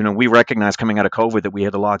recognized coming out of COVID that we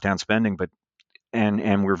had to lock down spending,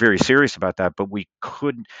 and we're very serious about that. But we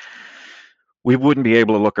wouldn't be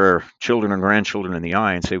able to look our children and grandchildren in the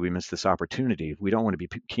eye and say we missed this opportunity. We don't want to be,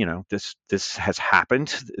 this has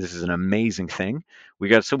happened. This is an amazing thing.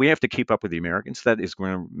 So we have to keep up with the Americans. That is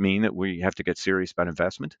going to mean that we have to get serious about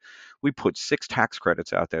investment. We put 6 tax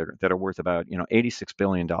credits out there that are worth about, $86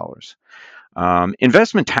 billion.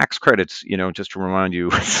 Investment tax credits, just to remind you,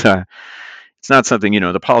 it's not something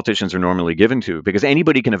the politicians are normally given to, because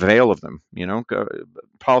anybody can avail of them.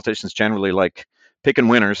 Politicians generally like picking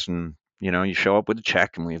winners, and you show up with a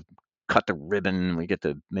check and we cut the ribbon and we get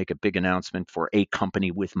to make a big announcement for a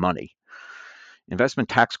company with money. Investment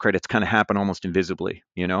tax credits kind of happen almost invisibly.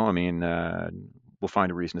 We'll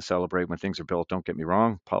find a reason to celebrate when things are built. Don't get me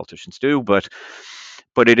wrong, politicians do, but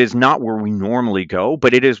it is not where we normally go.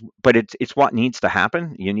 But it's what needs to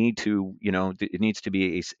happen. You need to, it needs to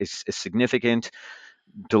be a significant,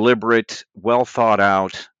 deliberate, well thought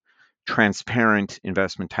out, transparent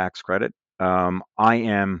investment tax credit. We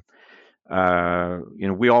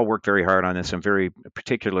all worked very hard on this. I'm very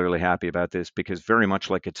particularly happy about this because, very much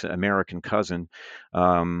like its American cousin,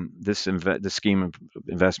 this scheme of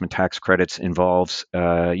investment tax credits involves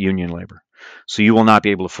union labor. So you will not be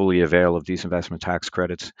able to fully avail of these investment tax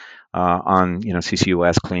credits on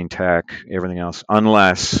CCUS, clean tech, everything else,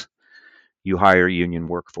 unless you hire a union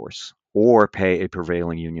workforce or pay a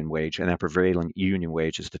prevailing union wage, and that prevailing union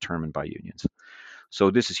wage is determined by unions.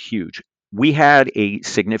 So this is huge. We had a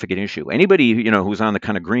significant issue. Anybody who's on the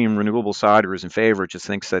kind of green renewable side or is in favor just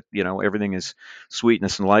thinks that everything is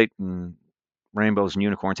sweetness and light and rainbows and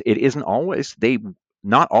unicorns. It isn't always.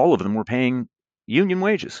 Not all of them were paying union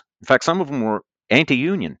wages. In fact, some of them were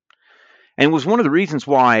anti-union, and it was one of the reasons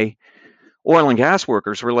why oil and gas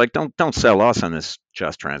workers were like, "Don't sell us on this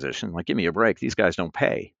just transition. Like, give me a break. These guys don't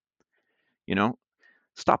pay."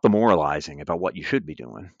 Stop demoralizing about what you should be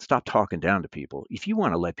doing. Stop talking down to people. If you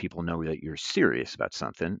want to let people know that you're serious about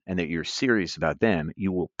something and that you're serious about them,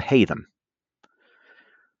 you will pay them.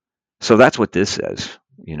 So that's what this says.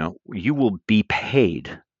 You will be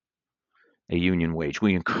paid. a union wage.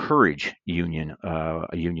 We encourage a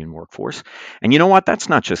union workforce. And you know what? That's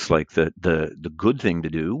not just like the good thing to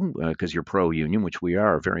do because you're pro-union, which we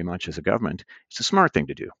are very much as a government. It's a smart thing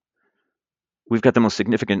to do. We've got the most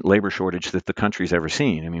significant labor shortage that the country's ever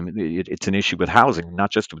seen. I mean, it's an issue with housing,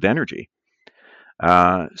 not just with energy.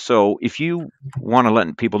 So if you want to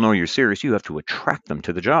let people know you're serious, you have to attract them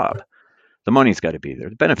to the job. The money's got to be there.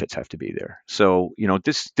 The benefits have to be there. So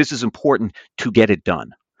this is important to get it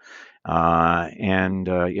done. Yeah,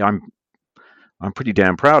 I'm pretty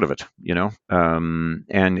damn proud of it.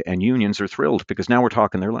 And unions are thrilled because now we're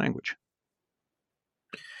talking their language.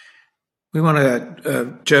 We want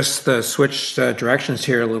to just switch directions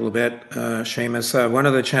here a little bit, Seamus. One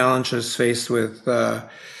of the challenges faced with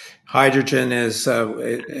hydrogen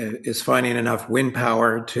is finding enough wind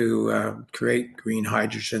power to create green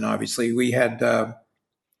hydrogen. Obviously, we had the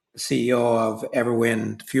CEO of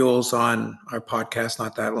Everwind Fuels on our podcast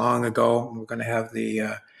not that long ago. We're going to have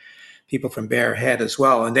the people from Bear Head as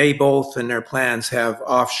well, and they both in their plans have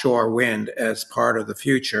offshore wind as part of the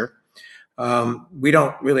future. We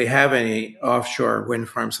don't really have any offshore wind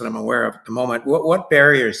farms that I'm aware of at the moment. What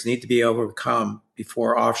barriers need to be overcome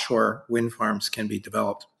before offshore wind farms can be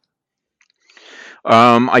developed?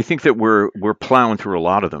 I think that we're plowing through a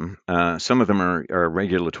lot of them. Some of them are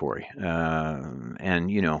regulatory, and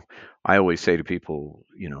I always say to people,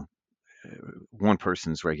 one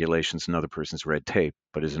person's regulation is another person's red tape,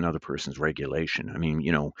 but is another person's regulation. I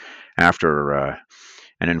mean, after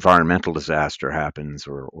an environmental disaster happens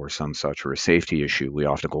or some such, or a safety issue, we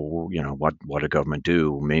often go, well, what a government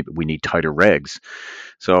do? Maybe we need tighter regs.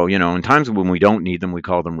 So, in times when we don't need them, we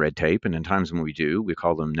call them red tape, and in times when we do, we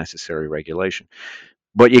call them necessary regulation.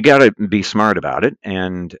 But you got to be smart about it,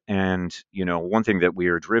 and one thing that we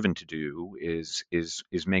are driven to do is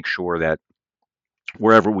make sure that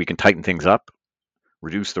wherever we can tighten things up,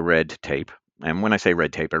 reduce the red tape. And when I say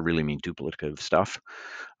red tape, I really mean duplicative stuff.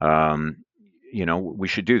 Um, we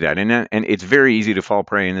should do that. And it's very easy to fall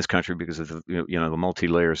prey in this country because of the multi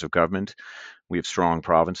layers of government. We have strong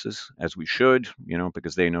provinces, as we should,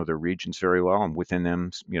 because they know their regions very well, and within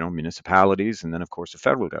them, municipalities, and then of course the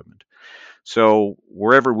federal government. So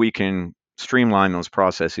wherever we can streamline those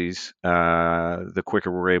processes, the quicker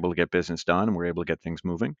we're able to get business done and we're able to get things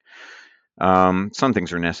moving. Some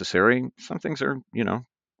things are necessary. Some things are,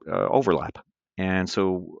 overlap. And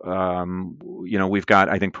so, we've got,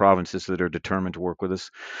 I think, provinces that are determined to work with us.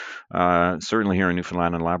 Certainly here in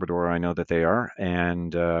Newfoundland and Labrador, I know that they are,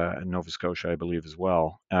 and Nova Scotia, I believe, as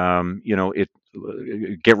well. Get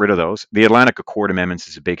rid of those. The Atlantic Accord amendments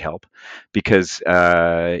is a big help because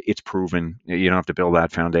it's proven. You don't have to build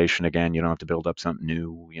that foundation again. You don't have to build up something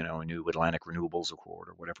new. A new Atlantic Renewables Accord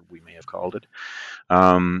or whatever we may have called it.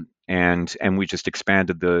 And we just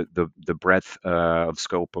expanded the breadth of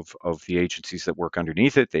scope of the agencies that work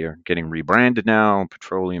underneath it. They are getting rebranded now.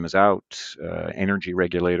 Petroleum is out. Energy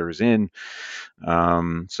regulator is in,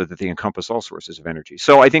 so that they encompass all sources of energy.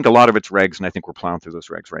 So I think a lot of it's regs, and I think we're plowing through those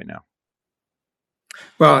regs right now.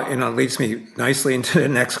 Well, it leads me nicely into the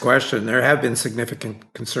next question. There have been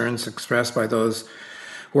significant concerns expressed by those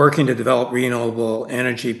working to develop renewable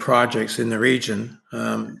energy projects in the region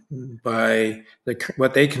by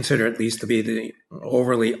what they consider at least to be the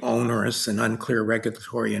overly onerous and unclear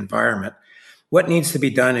regulatory environment. What needs to be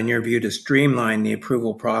done, in your view, to streamline the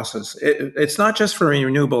approval process? It's not just for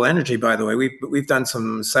renewable energy, by the way. We've done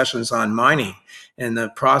some sessions on mining, and the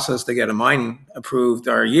process to get a mine approved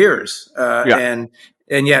are years. Yeah.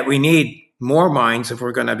 And yet we need more mines if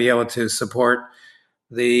we're going to be able to support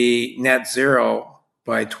the net zero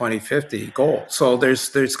by 2050 goal. So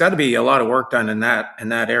there's got to be a lot of work done in that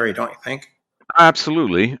area, don't you think?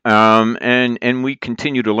 Absolutely. And we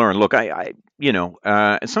continue to learn. Look,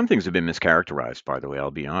 some things have been mischaracterized, by the way,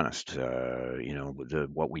 I'll be honest.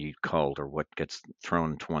 What we called or what gets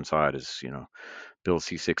thrown to one side is, Bill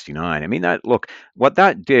C-69. I mean, what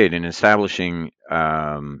that did in establishing,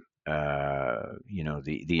 the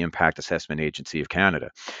Impact Assessment Agency of Canada,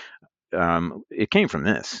 it came from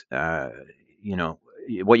this.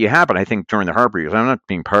 What you happened, I think, during the Harper years, I'm not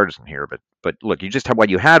being partisan here, but look, what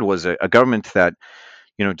you had was a government that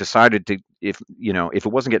decided to, if it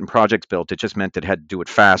wasn't getting projects built, it just meant it had to do it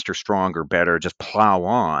faster, stronger, better, just plow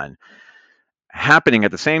on. Happening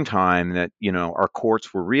at the same time that our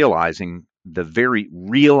courts were realizing the very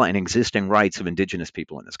real and existing rights of Indigenous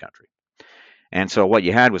people in this country. And so what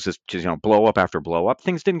you had was this just, blow up after blow up.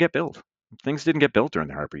 Things didn't get built. Things didn't get built during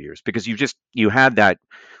the Harper years because you had that.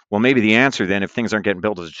 Well, maybe the answer then, if things aren't getting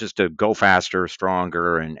built, is just to go faster,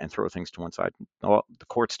 stronger, and throw things to one side. Well, the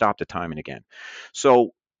court stopped it time and again.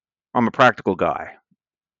 So I'm a practical guy.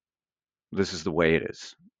 This is the way it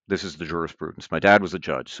is. This is the jurisprudence. My dad was a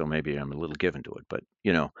judge, so maybe I'm a little given to it. But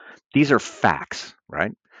these are facts,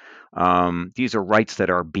 right? These are rights that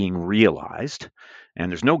are being realized,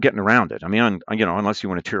 and there's no getting around it. I mean, unless you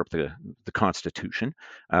want to tear up the Constitution,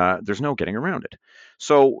 there's no getting around it.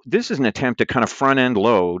 So this is an attempt to kind of front end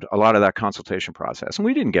load a lot of that consultation process, and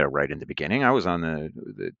we didn't get it right in the beginning. I was on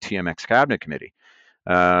the TMX cabinet committee.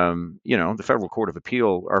 The Federal Court of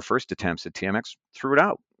Appeal, our first attempts at TMX threw it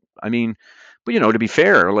out. I mean, but to be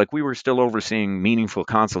fair, like we were still overseeing meaningful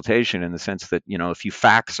consultation in the sense that if you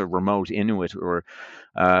fax a remote Inuit or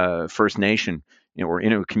First Nation, or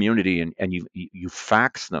Inuit community, and you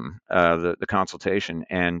fax them the consultation,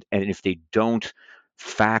 and if they don't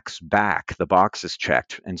fax back the boxes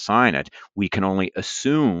checked and sign it, we can only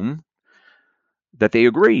assume that they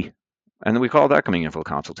agree. And then we call that coming in for a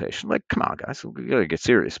consultation. Like, come on, guys, we got to get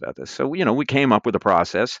serious about this. So, we came up with a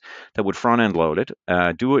process that would front end load it,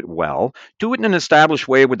 do it well, do it in an established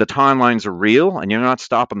way where the timelines are real and you're not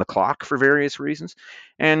stopping the clock for various reasons,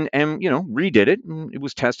 and redid it. And it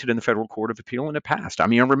was tested in the Federal Court of Appeal and it passed. I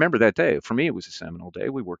mean, I remember that day. For me, it was a seminal day.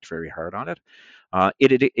 We worked very hard on it.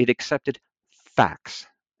 It accepted facts.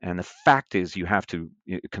 And the fact is, you have to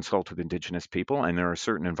consult with Indigenous people, and there are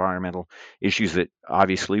certain environmental issues that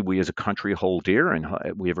obviously we as a country hold dear, and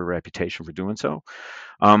we have a reputation for doing so.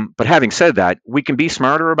 But having said that, we can be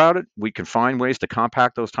smarter about it. We can find ways to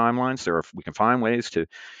compact those timelines. We can find ways to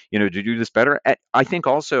do this better. I think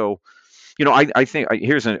also, I think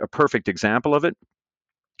here's a perfect example of it.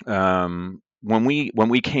 When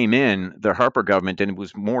we came in, the Harper government, and it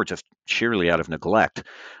was more just sheerly out of neglect,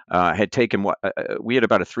 had taken we had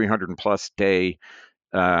about a 300 plus day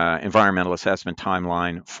environmental assessment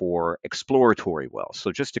timeline for exploratory wells.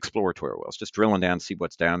 So just exploratory wells, just drilling down to see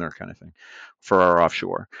what's down there, kind of thing, for our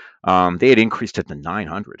offshore. They had increased it to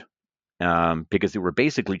 900. Because they were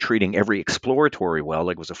basically treating every exploratory well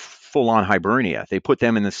like it was a full-on Hibernia. They put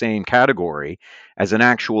them in the same category as an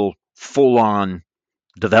actual full-on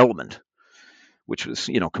development, which was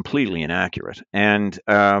completely inaccurate. And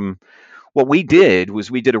what we did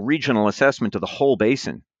was we did a regional assessment of the whole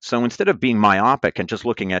basin. So instead of being myopic and just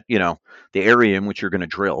looking at the area in which you're going to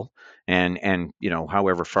drill and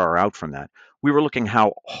however far out from that, we were looking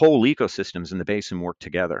how whole ecosystems in the basin work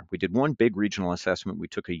together. We did one big regional assessment. We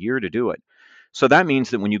took a year to do it. So that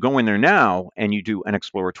means that when you go in there now and you do an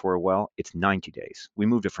exploratory well, it's 90 days. We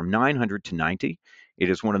moved it from 900 to 90. It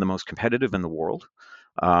is one of the most competitive in the world.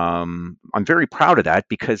 I'm very proud of that,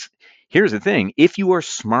 because here's the thing: if you are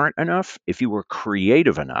smart enough, if you are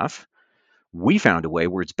creative enough, we found a way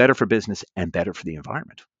where it's better for business and better for the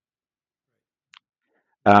environment.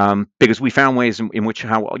 Because we found ways in which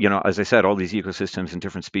how, as I said, all these ecosystems and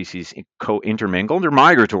different species intermingle. They're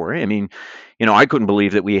migratory. I mean, I couldn't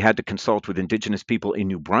believe that we had to consult with Indigenous people in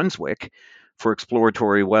New Brunswick for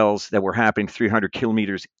exploratory wells that were happening 300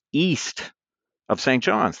 kilometers east of St.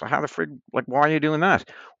 John's. So how the frig, why are you doing that?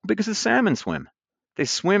 Because the salmon swim. They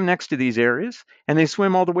swim next to these areas, and they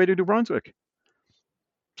swim all the way to New Brunswick.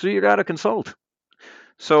 So you got to consult.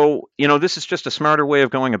 So, this is just a smarter way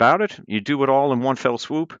of going about it. You do it all in one fell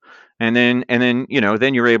swoop, and then then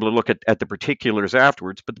you're able to look at the particulars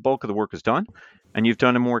afterwards, but the bulk of the work is done, and you've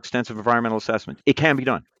done a more extensive environmental assessment. It can be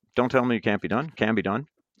done. Don't tell me it can't be done. It can be done.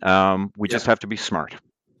 We just have to be smart.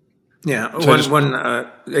 Yeah,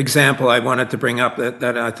 one example I wanted to bring up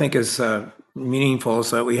that I think is meaningful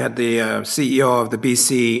is that we had the CEO of the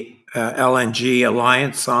BC LNG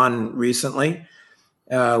Alliance on recently,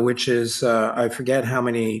 which is I forget how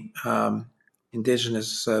many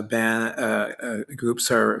Indigenous groups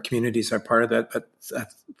or communities are part of that, but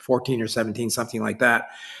 14 or 17, something like that,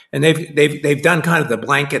 and they've done kind of the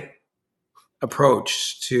blanket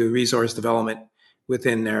approach to resource development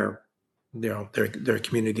within their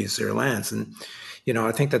communities, their lands. And,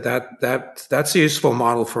 I think that's a useful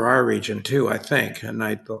model for our region too, I think. And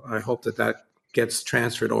I hope that gets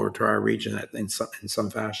transferred over to our region in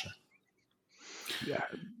some fashion. Yeah.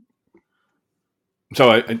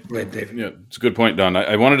 So David. Yeah, it's a good point, Don.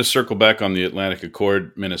 I wanted to circle back on the Atlantic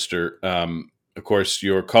Accord, Minister. Of course,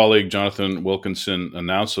 your colleague, Jonathan Wilkinson,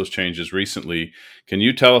 announced those changes recently. Can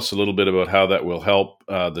you tell us a little bit about how that will help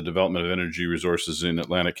the development of energy resources in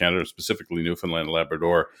Atlantic Canada, specifically Newfoundland and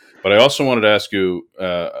Labrador? But I also wanted to ask you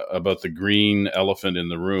about the green elephant in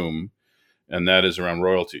the room, and that is around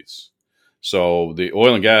royalties. So the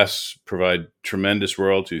oil and gas provide tremendous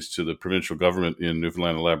royalties to the provincial government in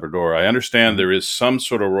Newfoundland and Labrador. I understand there is some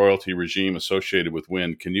sort of royalty regime associated with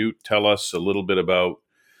wind. Can you tell us a little bit about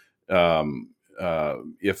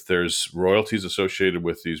if there's royalties associated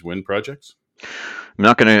with these wind projects?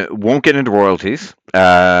 Won't get into royalties.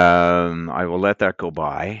 I will let that go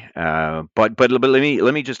by. But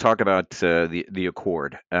let me just talk about the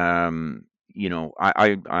Accord. Jonathan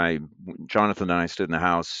and I stood in the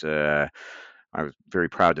House. I was very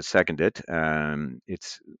proud to second it.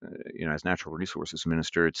 It's as Natural Resources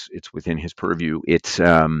Minister, it's within his purview. It's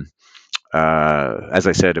as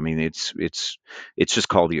I said, I mean, it's just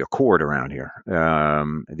called the Accord around here.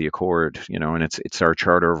 The Accord, and it's our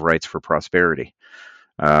Charter of Rights for Prosperity.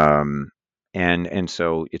 Um, and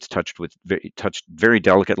so it's touched very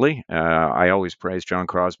delicately. I always praised John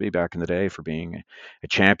Crosbie back in the day for being a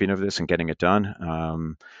champion of this and getting it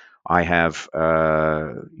done. I have,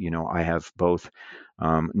 I have both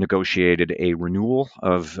negotiated a renewal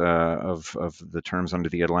of the terms under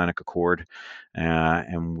the Atlantic Accord,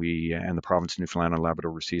 and the province of Newfoundland and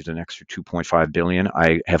Labrador received an extra 2.5 billion.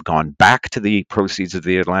 I have gone back to the proceeds of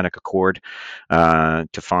the Atlantic Accord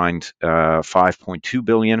to find 5.2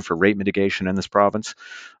 billion for rate mitigation in this province.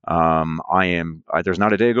 There's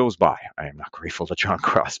not a day goes by I am not grateful to John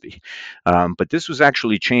Crosbie. But this was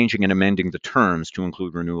actually changing and amending the terms to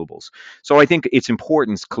include renewables. So I think its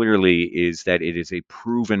importance clearly is that it is a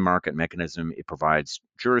proven market mechanism. It provides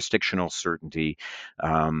jurisdictional certainty.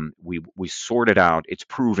 We sorted out. It's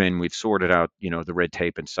proven. We've sorted out, the red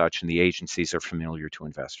tape and such, and the agencies are familiar to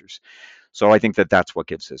investors. So I think that that's what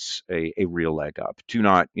gives us a real leg up. Do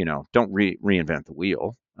not, don't reinvent the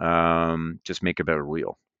wheel. Just make a better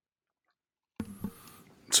wheel.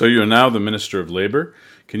 So you're now the Minister of Labor.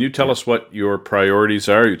 Can you tell us what your priorities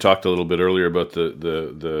are? You talked a little bit earlier about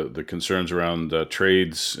the concerns around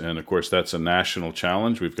trades, and of course that's a national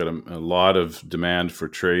challenge. We've got a lot of demand for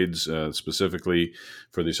trades, specifically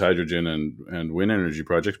for these hydrogen and wind energy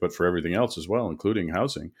projects, but for everything else as well, including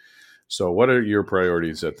housing. So what are your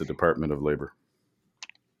priorities at the Department of Labor?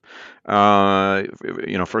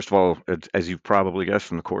 First of all, as you've probably guessed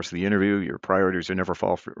from the course of the interview, your priorities are never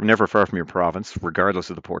far from your province, regardless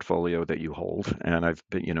of the portfolio that you hold. And I've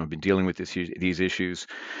been dealing with these issues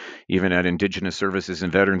even at Indigenous Services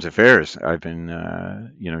and Veterans Affairs. I've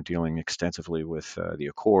been dealing extensively with the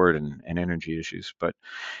Accord and energy issues. But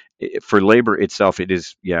for labor itself, it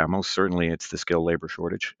is, most certainly it's the skilled labor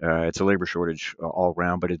shortage. It's a labor shortage all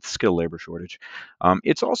around, but it's skilled labor shortage.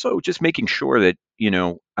 It's also just making sure that,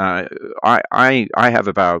 I have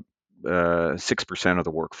about 6% of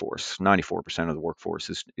the workforce. 94% of the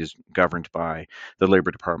workforce is governed by the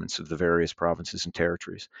labor departments of the various provinces and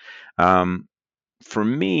territories. For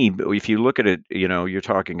me, if you look at it, you're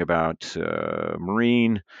talking about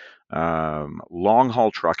marine, long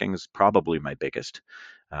haul trucking is probably my biggest.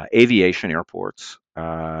 Aviation, airports,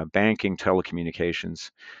 banking,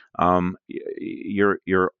 telecommunications.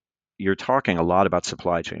 You're talking a lot about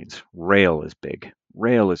supply chains. Rail is big.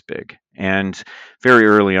 And very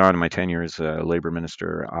early on in my tenure as a labor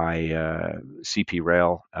minister, CP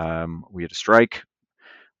Rail, we had a strike,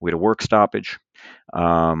 we had a work stoppage.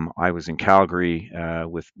 I was in Calgary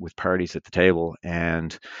with parties at the table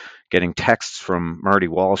and getting texts from Marty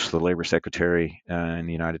Walsh, the Labor Secretary in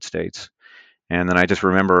the United States. And then I just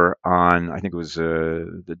remember I think it was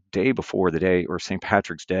the day before the day, or St.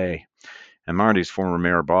 Patrick's Day, and Marty's former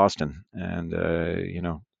mayor of Boston. And,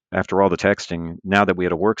 after all the texting, now that we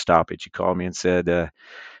had a work stoppage, he called me and said,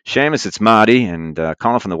 Seamus, it's Marty, and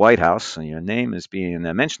calling from the White House. And your name is being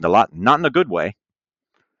mentioned a lot, not in a good way.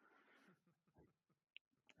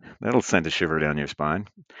 That'll send a shiver down your spine.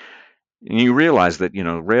 And you realize that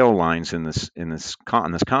rail lines in this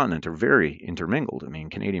continent are very intermingled. I mean,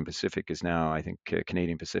 Canadian Pacific is now, I think,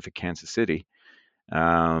 Canadian Pacific, Kansas City,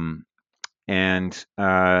 and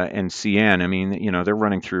CN. I mean, they're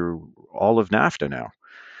running through all of NAFTA now.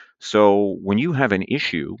 So when you have an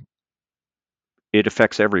issue, it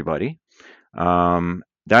affects everybody.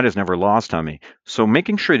 That is never lost on me. So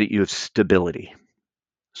making sure that you have stability,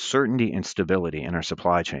 certainty, and stability in our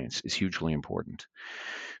supply chains is hugely important.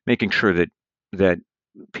 Making sure that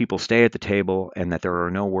people stay at the table and that there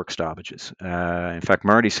are no work stoppages. In fact,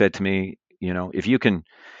 Marty said to me, if you can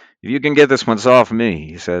get this one off me,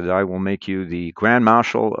 he said, I will make you the Grand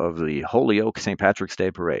Marshal of the Holyoke St. Patrick's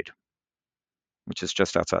Day Parade, which is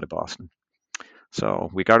just outside of Boston. So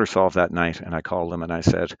we got her solved that night, and I called him and I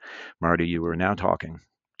said, Marty, you are now talking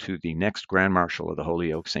to the next Grand Marshal of the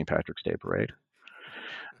Holyoke St. Patrick's Day Parade.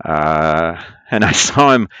 And I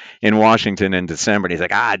saw him in Washington in December, and he's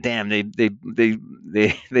like, damn, they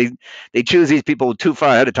choose these people too far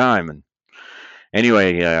ahead of time. And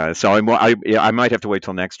anyway, so I might have to wait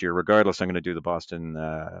till next year. Regardless, I'm going to do the Boston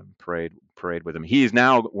parade with him. He is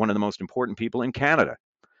now one of the most important people in Canada.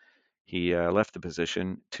 He left the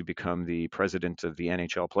position to become the president of the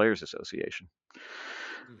NHL Players Association.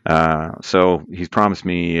 So he's promised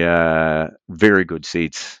me very good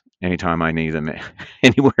seats anytime I need them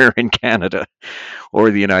anywhere in Canada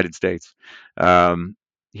or the United States. Um,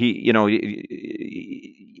 he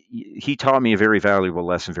taught me a very valuable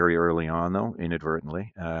lesson very early on, though,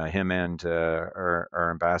 inadvertently. Him and our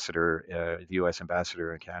ambassador, the U.S.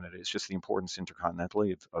 ambassador in Canada, it's just the importance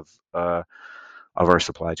intercontinentally of our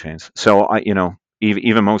supply chains. So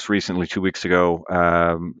even most recently, 2 weeks ago,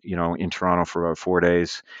 in Toronto for about 4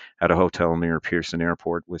 days at a hotel near Pearson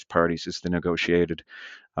Airport with parties as the negotiated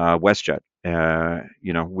WestJet.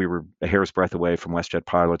 We were a hair's breadth away from WestJet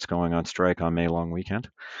pilots going on strike on May long weekend,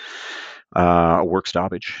 a work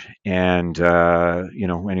stoppage, and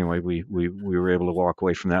anyway, we were able to walk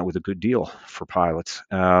away from that with a good deal for pilots.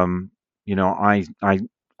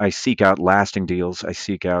 I seek out lasting deals. I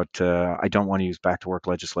seek out. I don't want to use back to work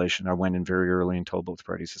legislation. I went in very early and told both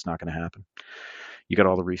parties it's not going to happen. You got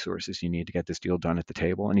all the resources you need to get this deal done at the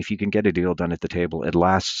table. And if you can get a deal done at the table, it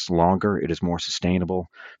lasts longer. It is more sustainable.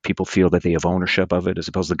 People feel that they have ownership of it, as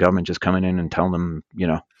opposed to the government just coming in and telling them,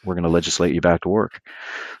 we're going to legislate you back to work.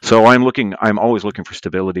 So I'm always looking for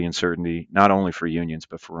stability and certainty, not only for unions,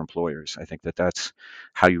 but for employers. I think that that's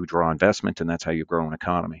how you draw investment, and that's how you grow an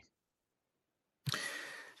economy.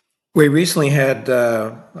 We recently had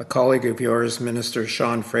a colleague of yours, Minister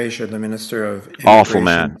Sean Fraser, the Minister of Awful Immigration,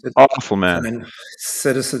 man. and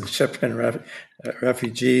Citizenship and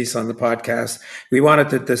Refugees on the podcast. We wanted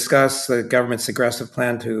to discuss the government's aggressive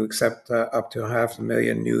plan to accept up to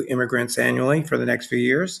 500,000 new immigrants annually for the next few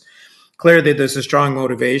years. Clearly, there's a strong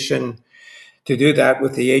motivation to do that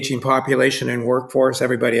with the aging population and workforce.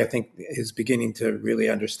 Everybody, I think, is beginning to really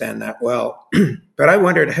understand that well. But I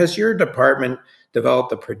wondered, has your department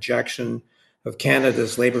developed a projection of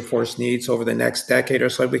Canada's labor force needs over the next decade or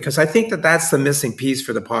so? Because I think that that's the missing piece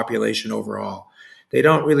for the population overall. They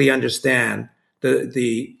don't really understand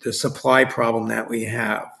the supply problem that we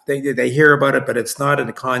have. They hear about it, but it's not in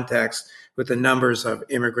the context with the numbers of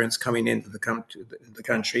immigrants coming into the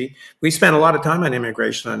country. We spend a lot of time on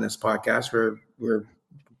immigration on this podcast. We're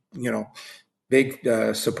big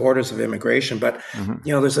supporters of immigration, but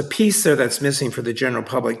there's a piece there that's missing for the general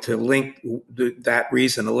public to link that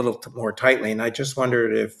reason a little more tightly. And I just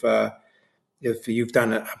wondered if you've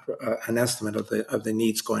done an estimate of the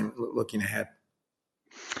needs looking ahead.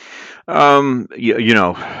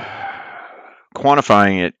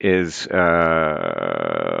 Quantifying it is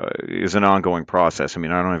an ongoing process. I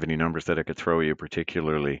mean, I don't have any numbers that I could throw you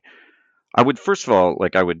particularly. I would, first of all,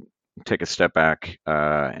 I would take a step back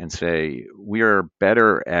and say we are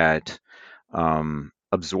better at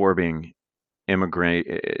absorbing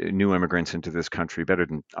new immigrants into this country better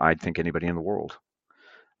than I think anybody in the world.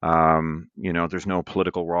 There's no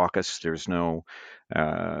political raucous. There's no,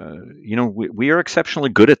 we are exceptionally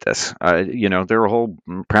good at this. There are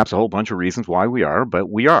perhaps a whole bunch of reasons why we are, but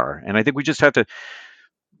we are. And I think we just have to,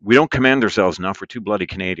 we don't commend ourselves enough. We're too bloody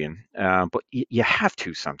Canadian. But you have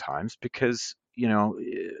to sometimes because,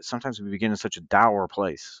 sometimes we begin in such a dour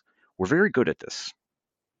place. We're very good at this.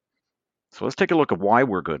 So let's take a look at why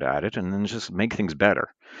we're good at it and then just make things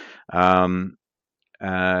better. First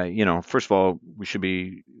of all, we should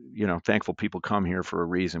be, thankful people come here for a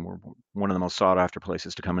reason. We're one of the most sought after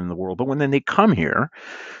places to come in the world. But when then they come here,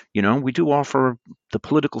 we do offer the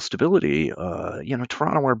political stability.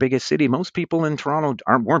 Toronto, our biggest city, most people in Toronto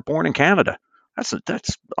weren't born in Canada.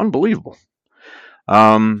 That's unbelievable.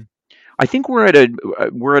 I think we're at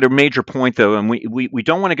a major point though, and we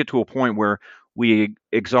don't want to get to a point where we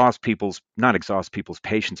not exhaust people's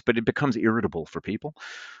patience, but it becomes irritable for people.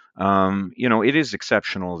 It is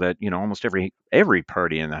exceptional that almost every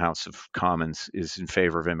party in the House of Commons is in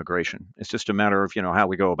favor of immigration. It's just a matter of how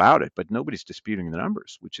we go about it, but nobody's disputing the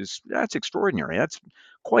numbers, that's extraordinary. That's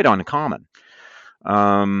quite uncommon.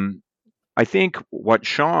 I think what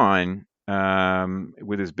Sean,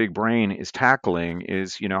 with his big brain, is tackling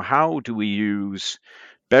is how do we use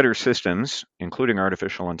better systems, including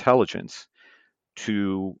artificial intelligence,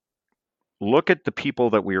 to look at the people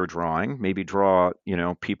that we are drawing, maybe draw,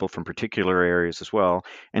 people from particular areas as well,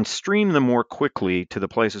 and stream them more quickly to the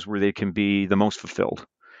places where they can be the most fulfilled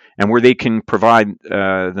and where they can provide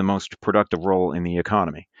the most productive role in the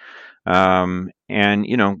economy.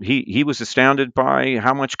 He was astounded by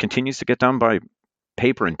how much continues to get done by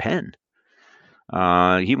paper and pen.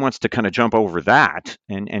 He wants to kind of jump over that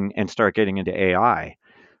and start getting into AI.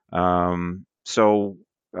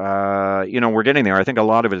 We're getting there. I think a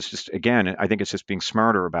lot of it is just, again, I think it's just being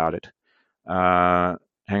smarter about it. Hang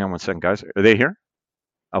on one second, guys. Are they here?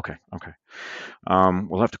 Okay. Okay.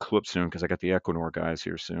 We'll have to clue up soon because I got the Equinor guys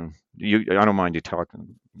here soon. I don't mind you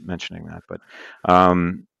mentioning that, but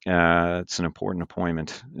it's an important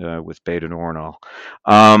appointment with Beta Nor and all.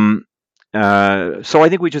 So I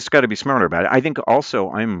think we just got to be smarter about it. I think also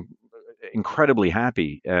I'm incredibly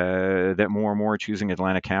happy that more and more are choosing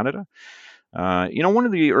Atlantic Canada. One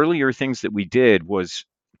of the earlier things that we did was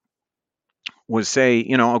say,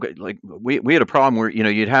 okay, like we had a problem where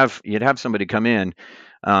you'd have somebody come in,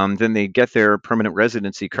 then they get their permanent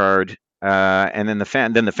residency card, and then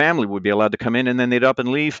the family would be allowed to come in, and then they'd up and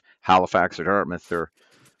leave Halifax or Dartmouth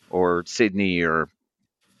or Sydney or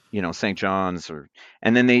St. John's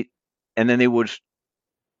and then they would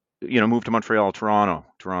move to Montreal, Toronto,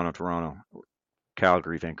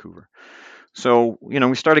 Calgary, Vancouver. So,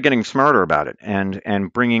 we started getting smarter about it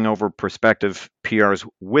and bringing over prospective PRs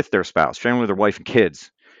with their spouse, generally their wife and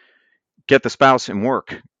kids. Get the spouse in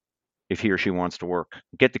work if he or she wants to work.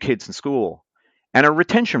 Get the kids in school. And our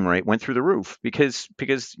retention rate went through the roof because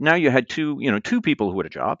now you had two people who had a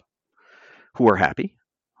job, who are happy,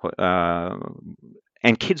 uh,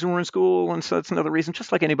 and kids who were in school. And so that's another reason,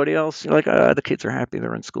 just like anybody else, you're like, the kids are happy,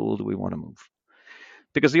 they're in school. Do we want to move?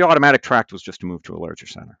 Because the automatic tract was just to move to a larger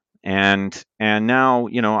center. And now,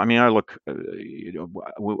 I mean, I look,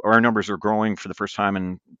 our numbers are growing for the first time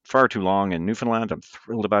in far too long in Newfoundland. I'm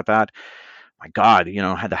thrilled about that. My God,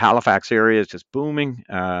 had the Halifax area is just booming,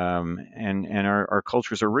 and our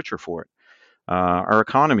cultures are richer for it. Our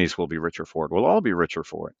economies will be richer for it. We'll all be richer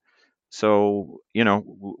for it. So,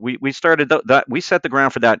 we started that. We set the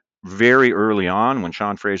ground for that very early on when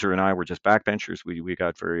Sean Fraser and I were just backbenchers. We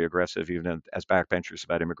got very aggressive, even as backbenchers,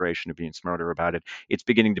 about immigration and being smarter about it. It's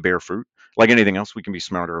beginning to bear fruit. Like anything else, we can be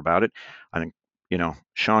smarter about it. I think,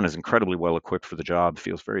 Sean is incredibly well equipped for the job,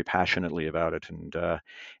 feels very passionately about it, and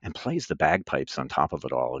plays the bagpipes on top of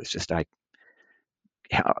it all. It's just I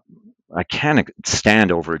can't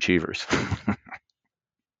stand overachievers.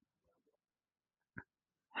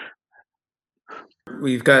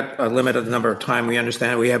 We've got a limited number of time. We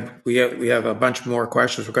understand we have a bunch more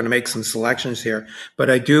questions. We're going to make some selections here, but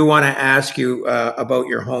I do want to ask you about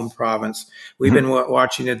your home province. We've been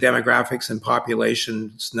watching the demographics and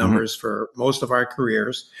population numbers for most of our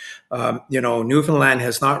careers. Newfoundland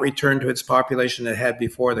has not returned to its population it had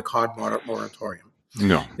before the cod moratorium.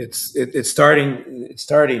 No. It's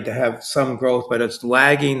starting to have some growth, but it's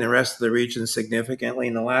lagging the rest of the region significantly.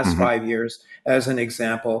 In the last 5 years, as an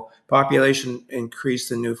example, population increased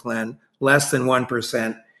in Newfoundland less than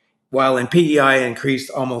 1%, while in PEI increased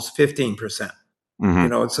almost 15%.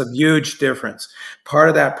 It's a huge difference. Part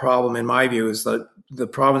of that problem, in my view, is that the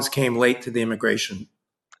province came late to the immigration.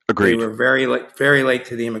 They Agreed. were very late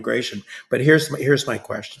to the immigration. But here's my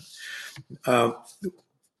question.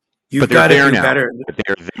 You've got to do better. But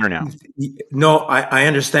they're there now. No, I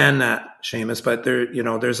understand that, Seamus, but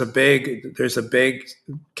there's a big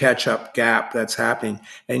catch up gap that's happening,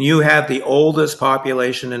 and you have the oldest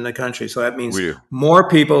population in the country, so that means more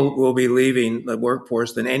people will be leaving the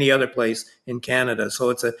workforce than any other place in Canada. So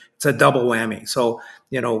it's a double whammy. So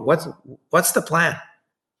what's the plan?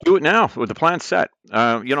 Do it now with the plan set.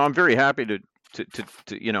 I'm very happy to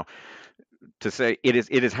say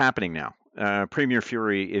it is happening now. Premier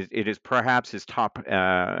Fury it is perhaps his top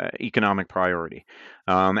economic priority.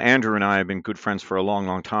 Andrew and I have been good friends for a long,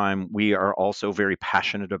 long time. We are also very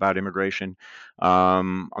passionate about immigration.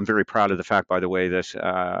 I'm very proud of the fact, by the way, that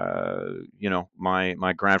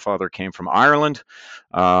my grandfather came from Ireland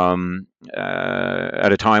at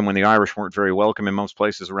a time when the Irish weren't very welcome in most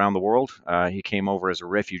places around the world. He came over as a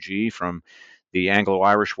refugee from the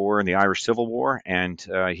Anglo-Irish War and the Irish Civil War, and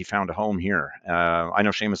he found a home here. I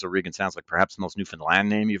know Seamus O'Regan sounds like perhaps the most Newfoundland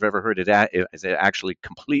name you've ever heard. It is actually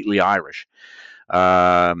completely Irish.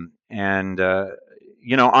 I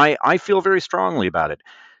feel very strongly about it.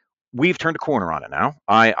 We've turned a corner on it now.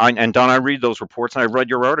 And Don, I read those reports and I read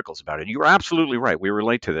your articles about it. You're absolutely right. We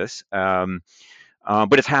relate to this, but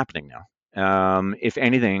it's happening now. If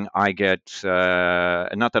anything, I get,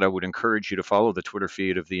 not that I would encourage you to follow the Twitter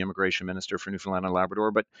feed of the immigration minister for Newfoundland and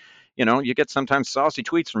Labrador, but, you get sometimes saucy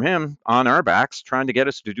tweets from him on our backs trying to get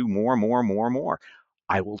us to do more and more and more and more.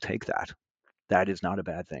 I will take that. That is not a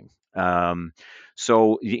bad thing.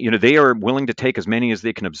 So, they are willing to take as many as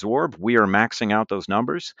they can absorb. We are maxing out those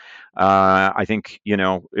numbers. I think,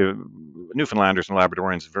 Newfoundlanders and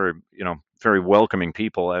Labradorians are very, very welcoming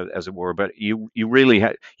people, as it were. But you really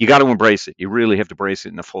you got to embrace it. You really have to embrace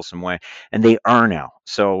it in a fulsome way, and they are now.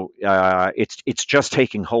 So it's just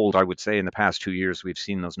taking hold. I would say in the past 2 years, we've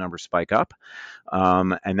seen those numbers spike up,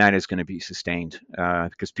 and that is going to be sustained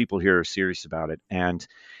because people here are serious about it, and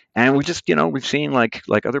we just we've seen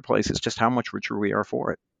like other places just how much richer we are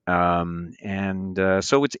for it.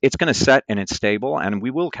 So it's going to set and it's stable, and we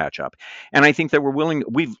will catch up. And I think that we're willing.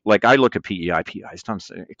 I look at PEI. PEI's done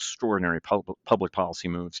some extraordinary public policy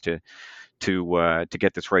moves to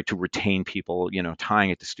get this right, to retain people, tying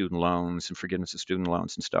it to student loans and forgiveness of student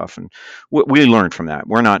loans and stuff. And we learned from that.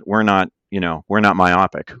 We're not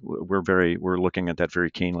myopic. We're looking at that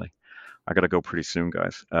very keenly. I got to go pretty soon,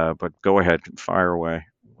 guys. But go ahead, fire away.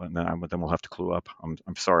 And then we'll have to clue up.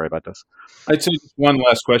 I'm sorry about this. I'd say just one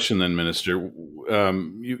last question then, Minister.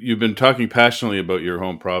 You've been talking passionately about your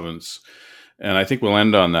home province, and I think we'll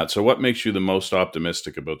end on that. So what makes you the most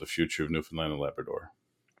optimistic about the future of Newfoundland and Labrador?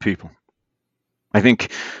 People. I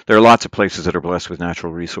think there are lots of places that are blessed with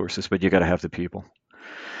natural resources, but you got to have the people.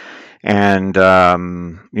 And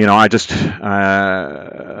I just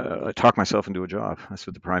talk myself into a job. That's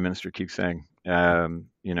what the Prime Minister keeps saying. And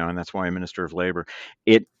that's why I'm Minister of Labour.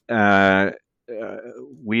 We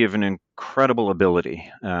have an incredible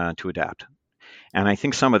ability to adapt. And I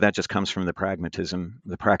think some of that just comes from the pragmatism,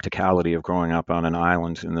 the practicality of growing up on an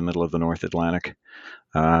island in the middle of the North Atlantic.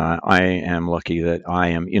 I am lucky that I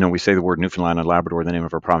am, we say the word Newfoundland and Labrador, the name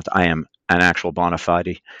of our province. I am an actual bona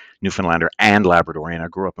fide Newfoundlander and Labradorian. I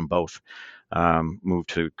grew up in both. Moved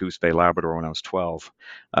to Goose Bay, Labrador when I was 12,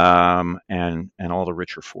 and all the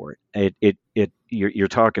richer for it. You're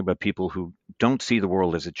talking about people who don't see the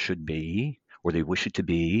world as it should be, or they wish it to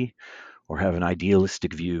be, or have an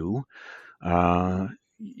idealistic view.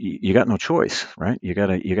 You got no choice, right? You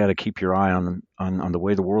gotta keep your eye on the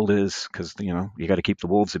way the world is, because you got to keep the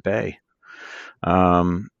wolves at bay.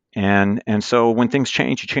 And so when things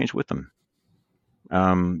change, you change with them.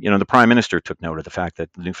 The Prime Minister took note of the fact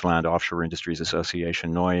that the Newfoundland Offshore Industries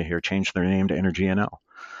Association, NOIA here, changed their name to Energy NL.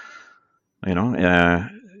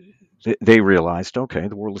 They realized, okay,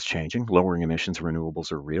 the world is changing. Lowering emissions,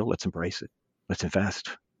 renewables are real. Let's embrace it. Let's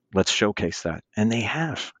invest. Let's showcase that, and they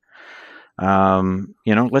have.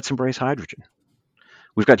 Let's embrace hydrogen.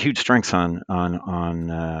 We've got huge strengths on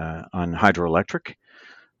hydroelectric.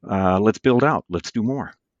 Let's build out. Let's do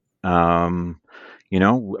more. I'm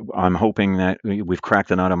hoping that we've cracked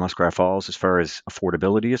the nut on Muskrat Falls as far as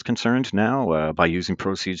affordability is concerned now, by using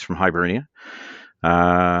proceeds from Hibernia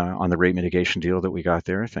on the rate mitigation deal that we got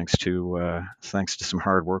there, thanks to some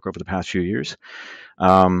hard work over the past few years.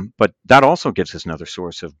 But that also gives us another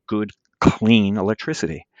source of good, clean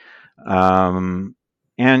electricity. And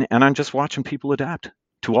I'm just watching people adapt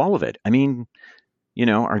to all of it. I mean,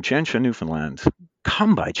 our Gensha, Newfoundland,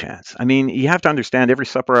 come by chance. I mean, you have to understand, every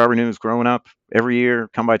supper hour news growing up every year,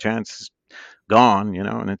 come by chance is gone,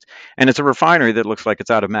 and it's a refinery that looks like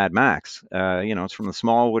it's out of Mad Max. It's from the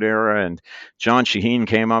Smallwood era, and John Shaheen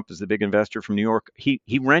came up as the big investor from New York.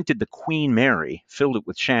 He rented the Queen Mary, filled it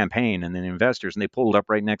with champagne, and then investors, and they pulled up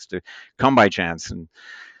right next to come by chance. And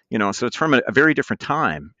so it's from a very different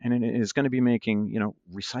time, and it is going to be making,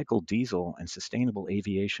 recycled diesel and sustainable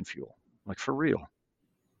aviation fuel, like for real,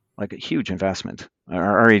 like a huge investment.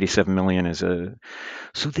 Our 87 million is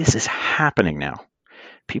so this is happening now.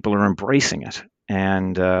 People are embracing it,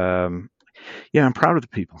 and I'm proud of the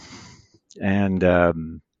people. And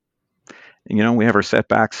we have our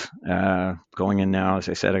setbacks going in now. As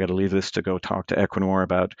I said, I got to leave this to go talk to Equinor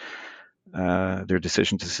about their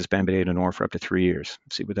decision to suspend Beta Nor for up to 3 years.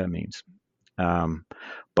 See what that means.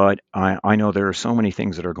 But I know there are so many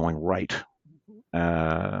things that are going right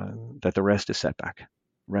that the rest is setback.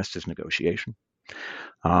 Rest is negotiation.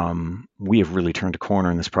 We have really turned a corner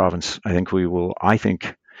in this province. I think we will. I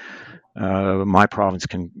think my province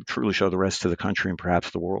can truly show the rest of the country and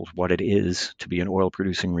perhaps the world what it is to be an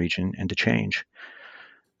oil-producing region and to change,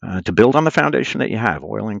 to build on the foundation that you have.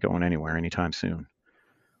 Oil ain't going anywhere anytime soon.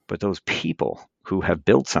 But those people who have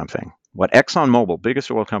built something, what ExxonMobil,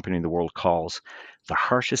 biggest oil company in the world, calls the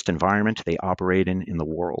harshest environment they operate in the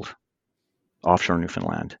world, offshore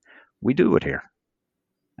Newfoundland, we do it here.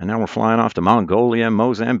 And now we're flying off to Mongolia,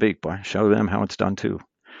 Mozambique, boy, show them how it's done too.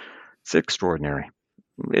 It's extraordinary.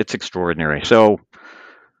 It's extraordinary. So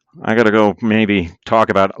I got to go maybe talk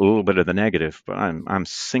about a little bit of the negative, but I'm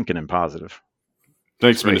sinking in positive.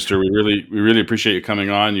 Thanks, Minister. We really appreciate you coming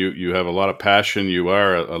on. You have a lot of passion. You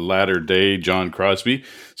are a latter day John Crosby.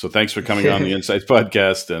 So thanks for coming on the Insights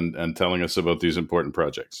podcast and telling us about these important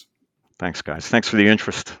projects. Thanks, guys. Thanks for the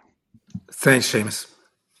interest. Thanks, Seamus.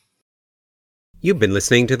 You've been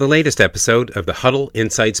listening to the latest episode of the Huddle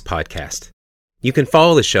Insights podcast. You can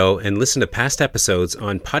follow the show and listen to past episodes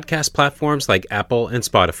on podcast platforms like Apple and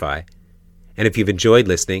Spotify. And if you've enjoyed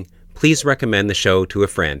listening, please recommend the show to a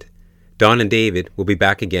friend. Don and David will be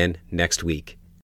back again next week.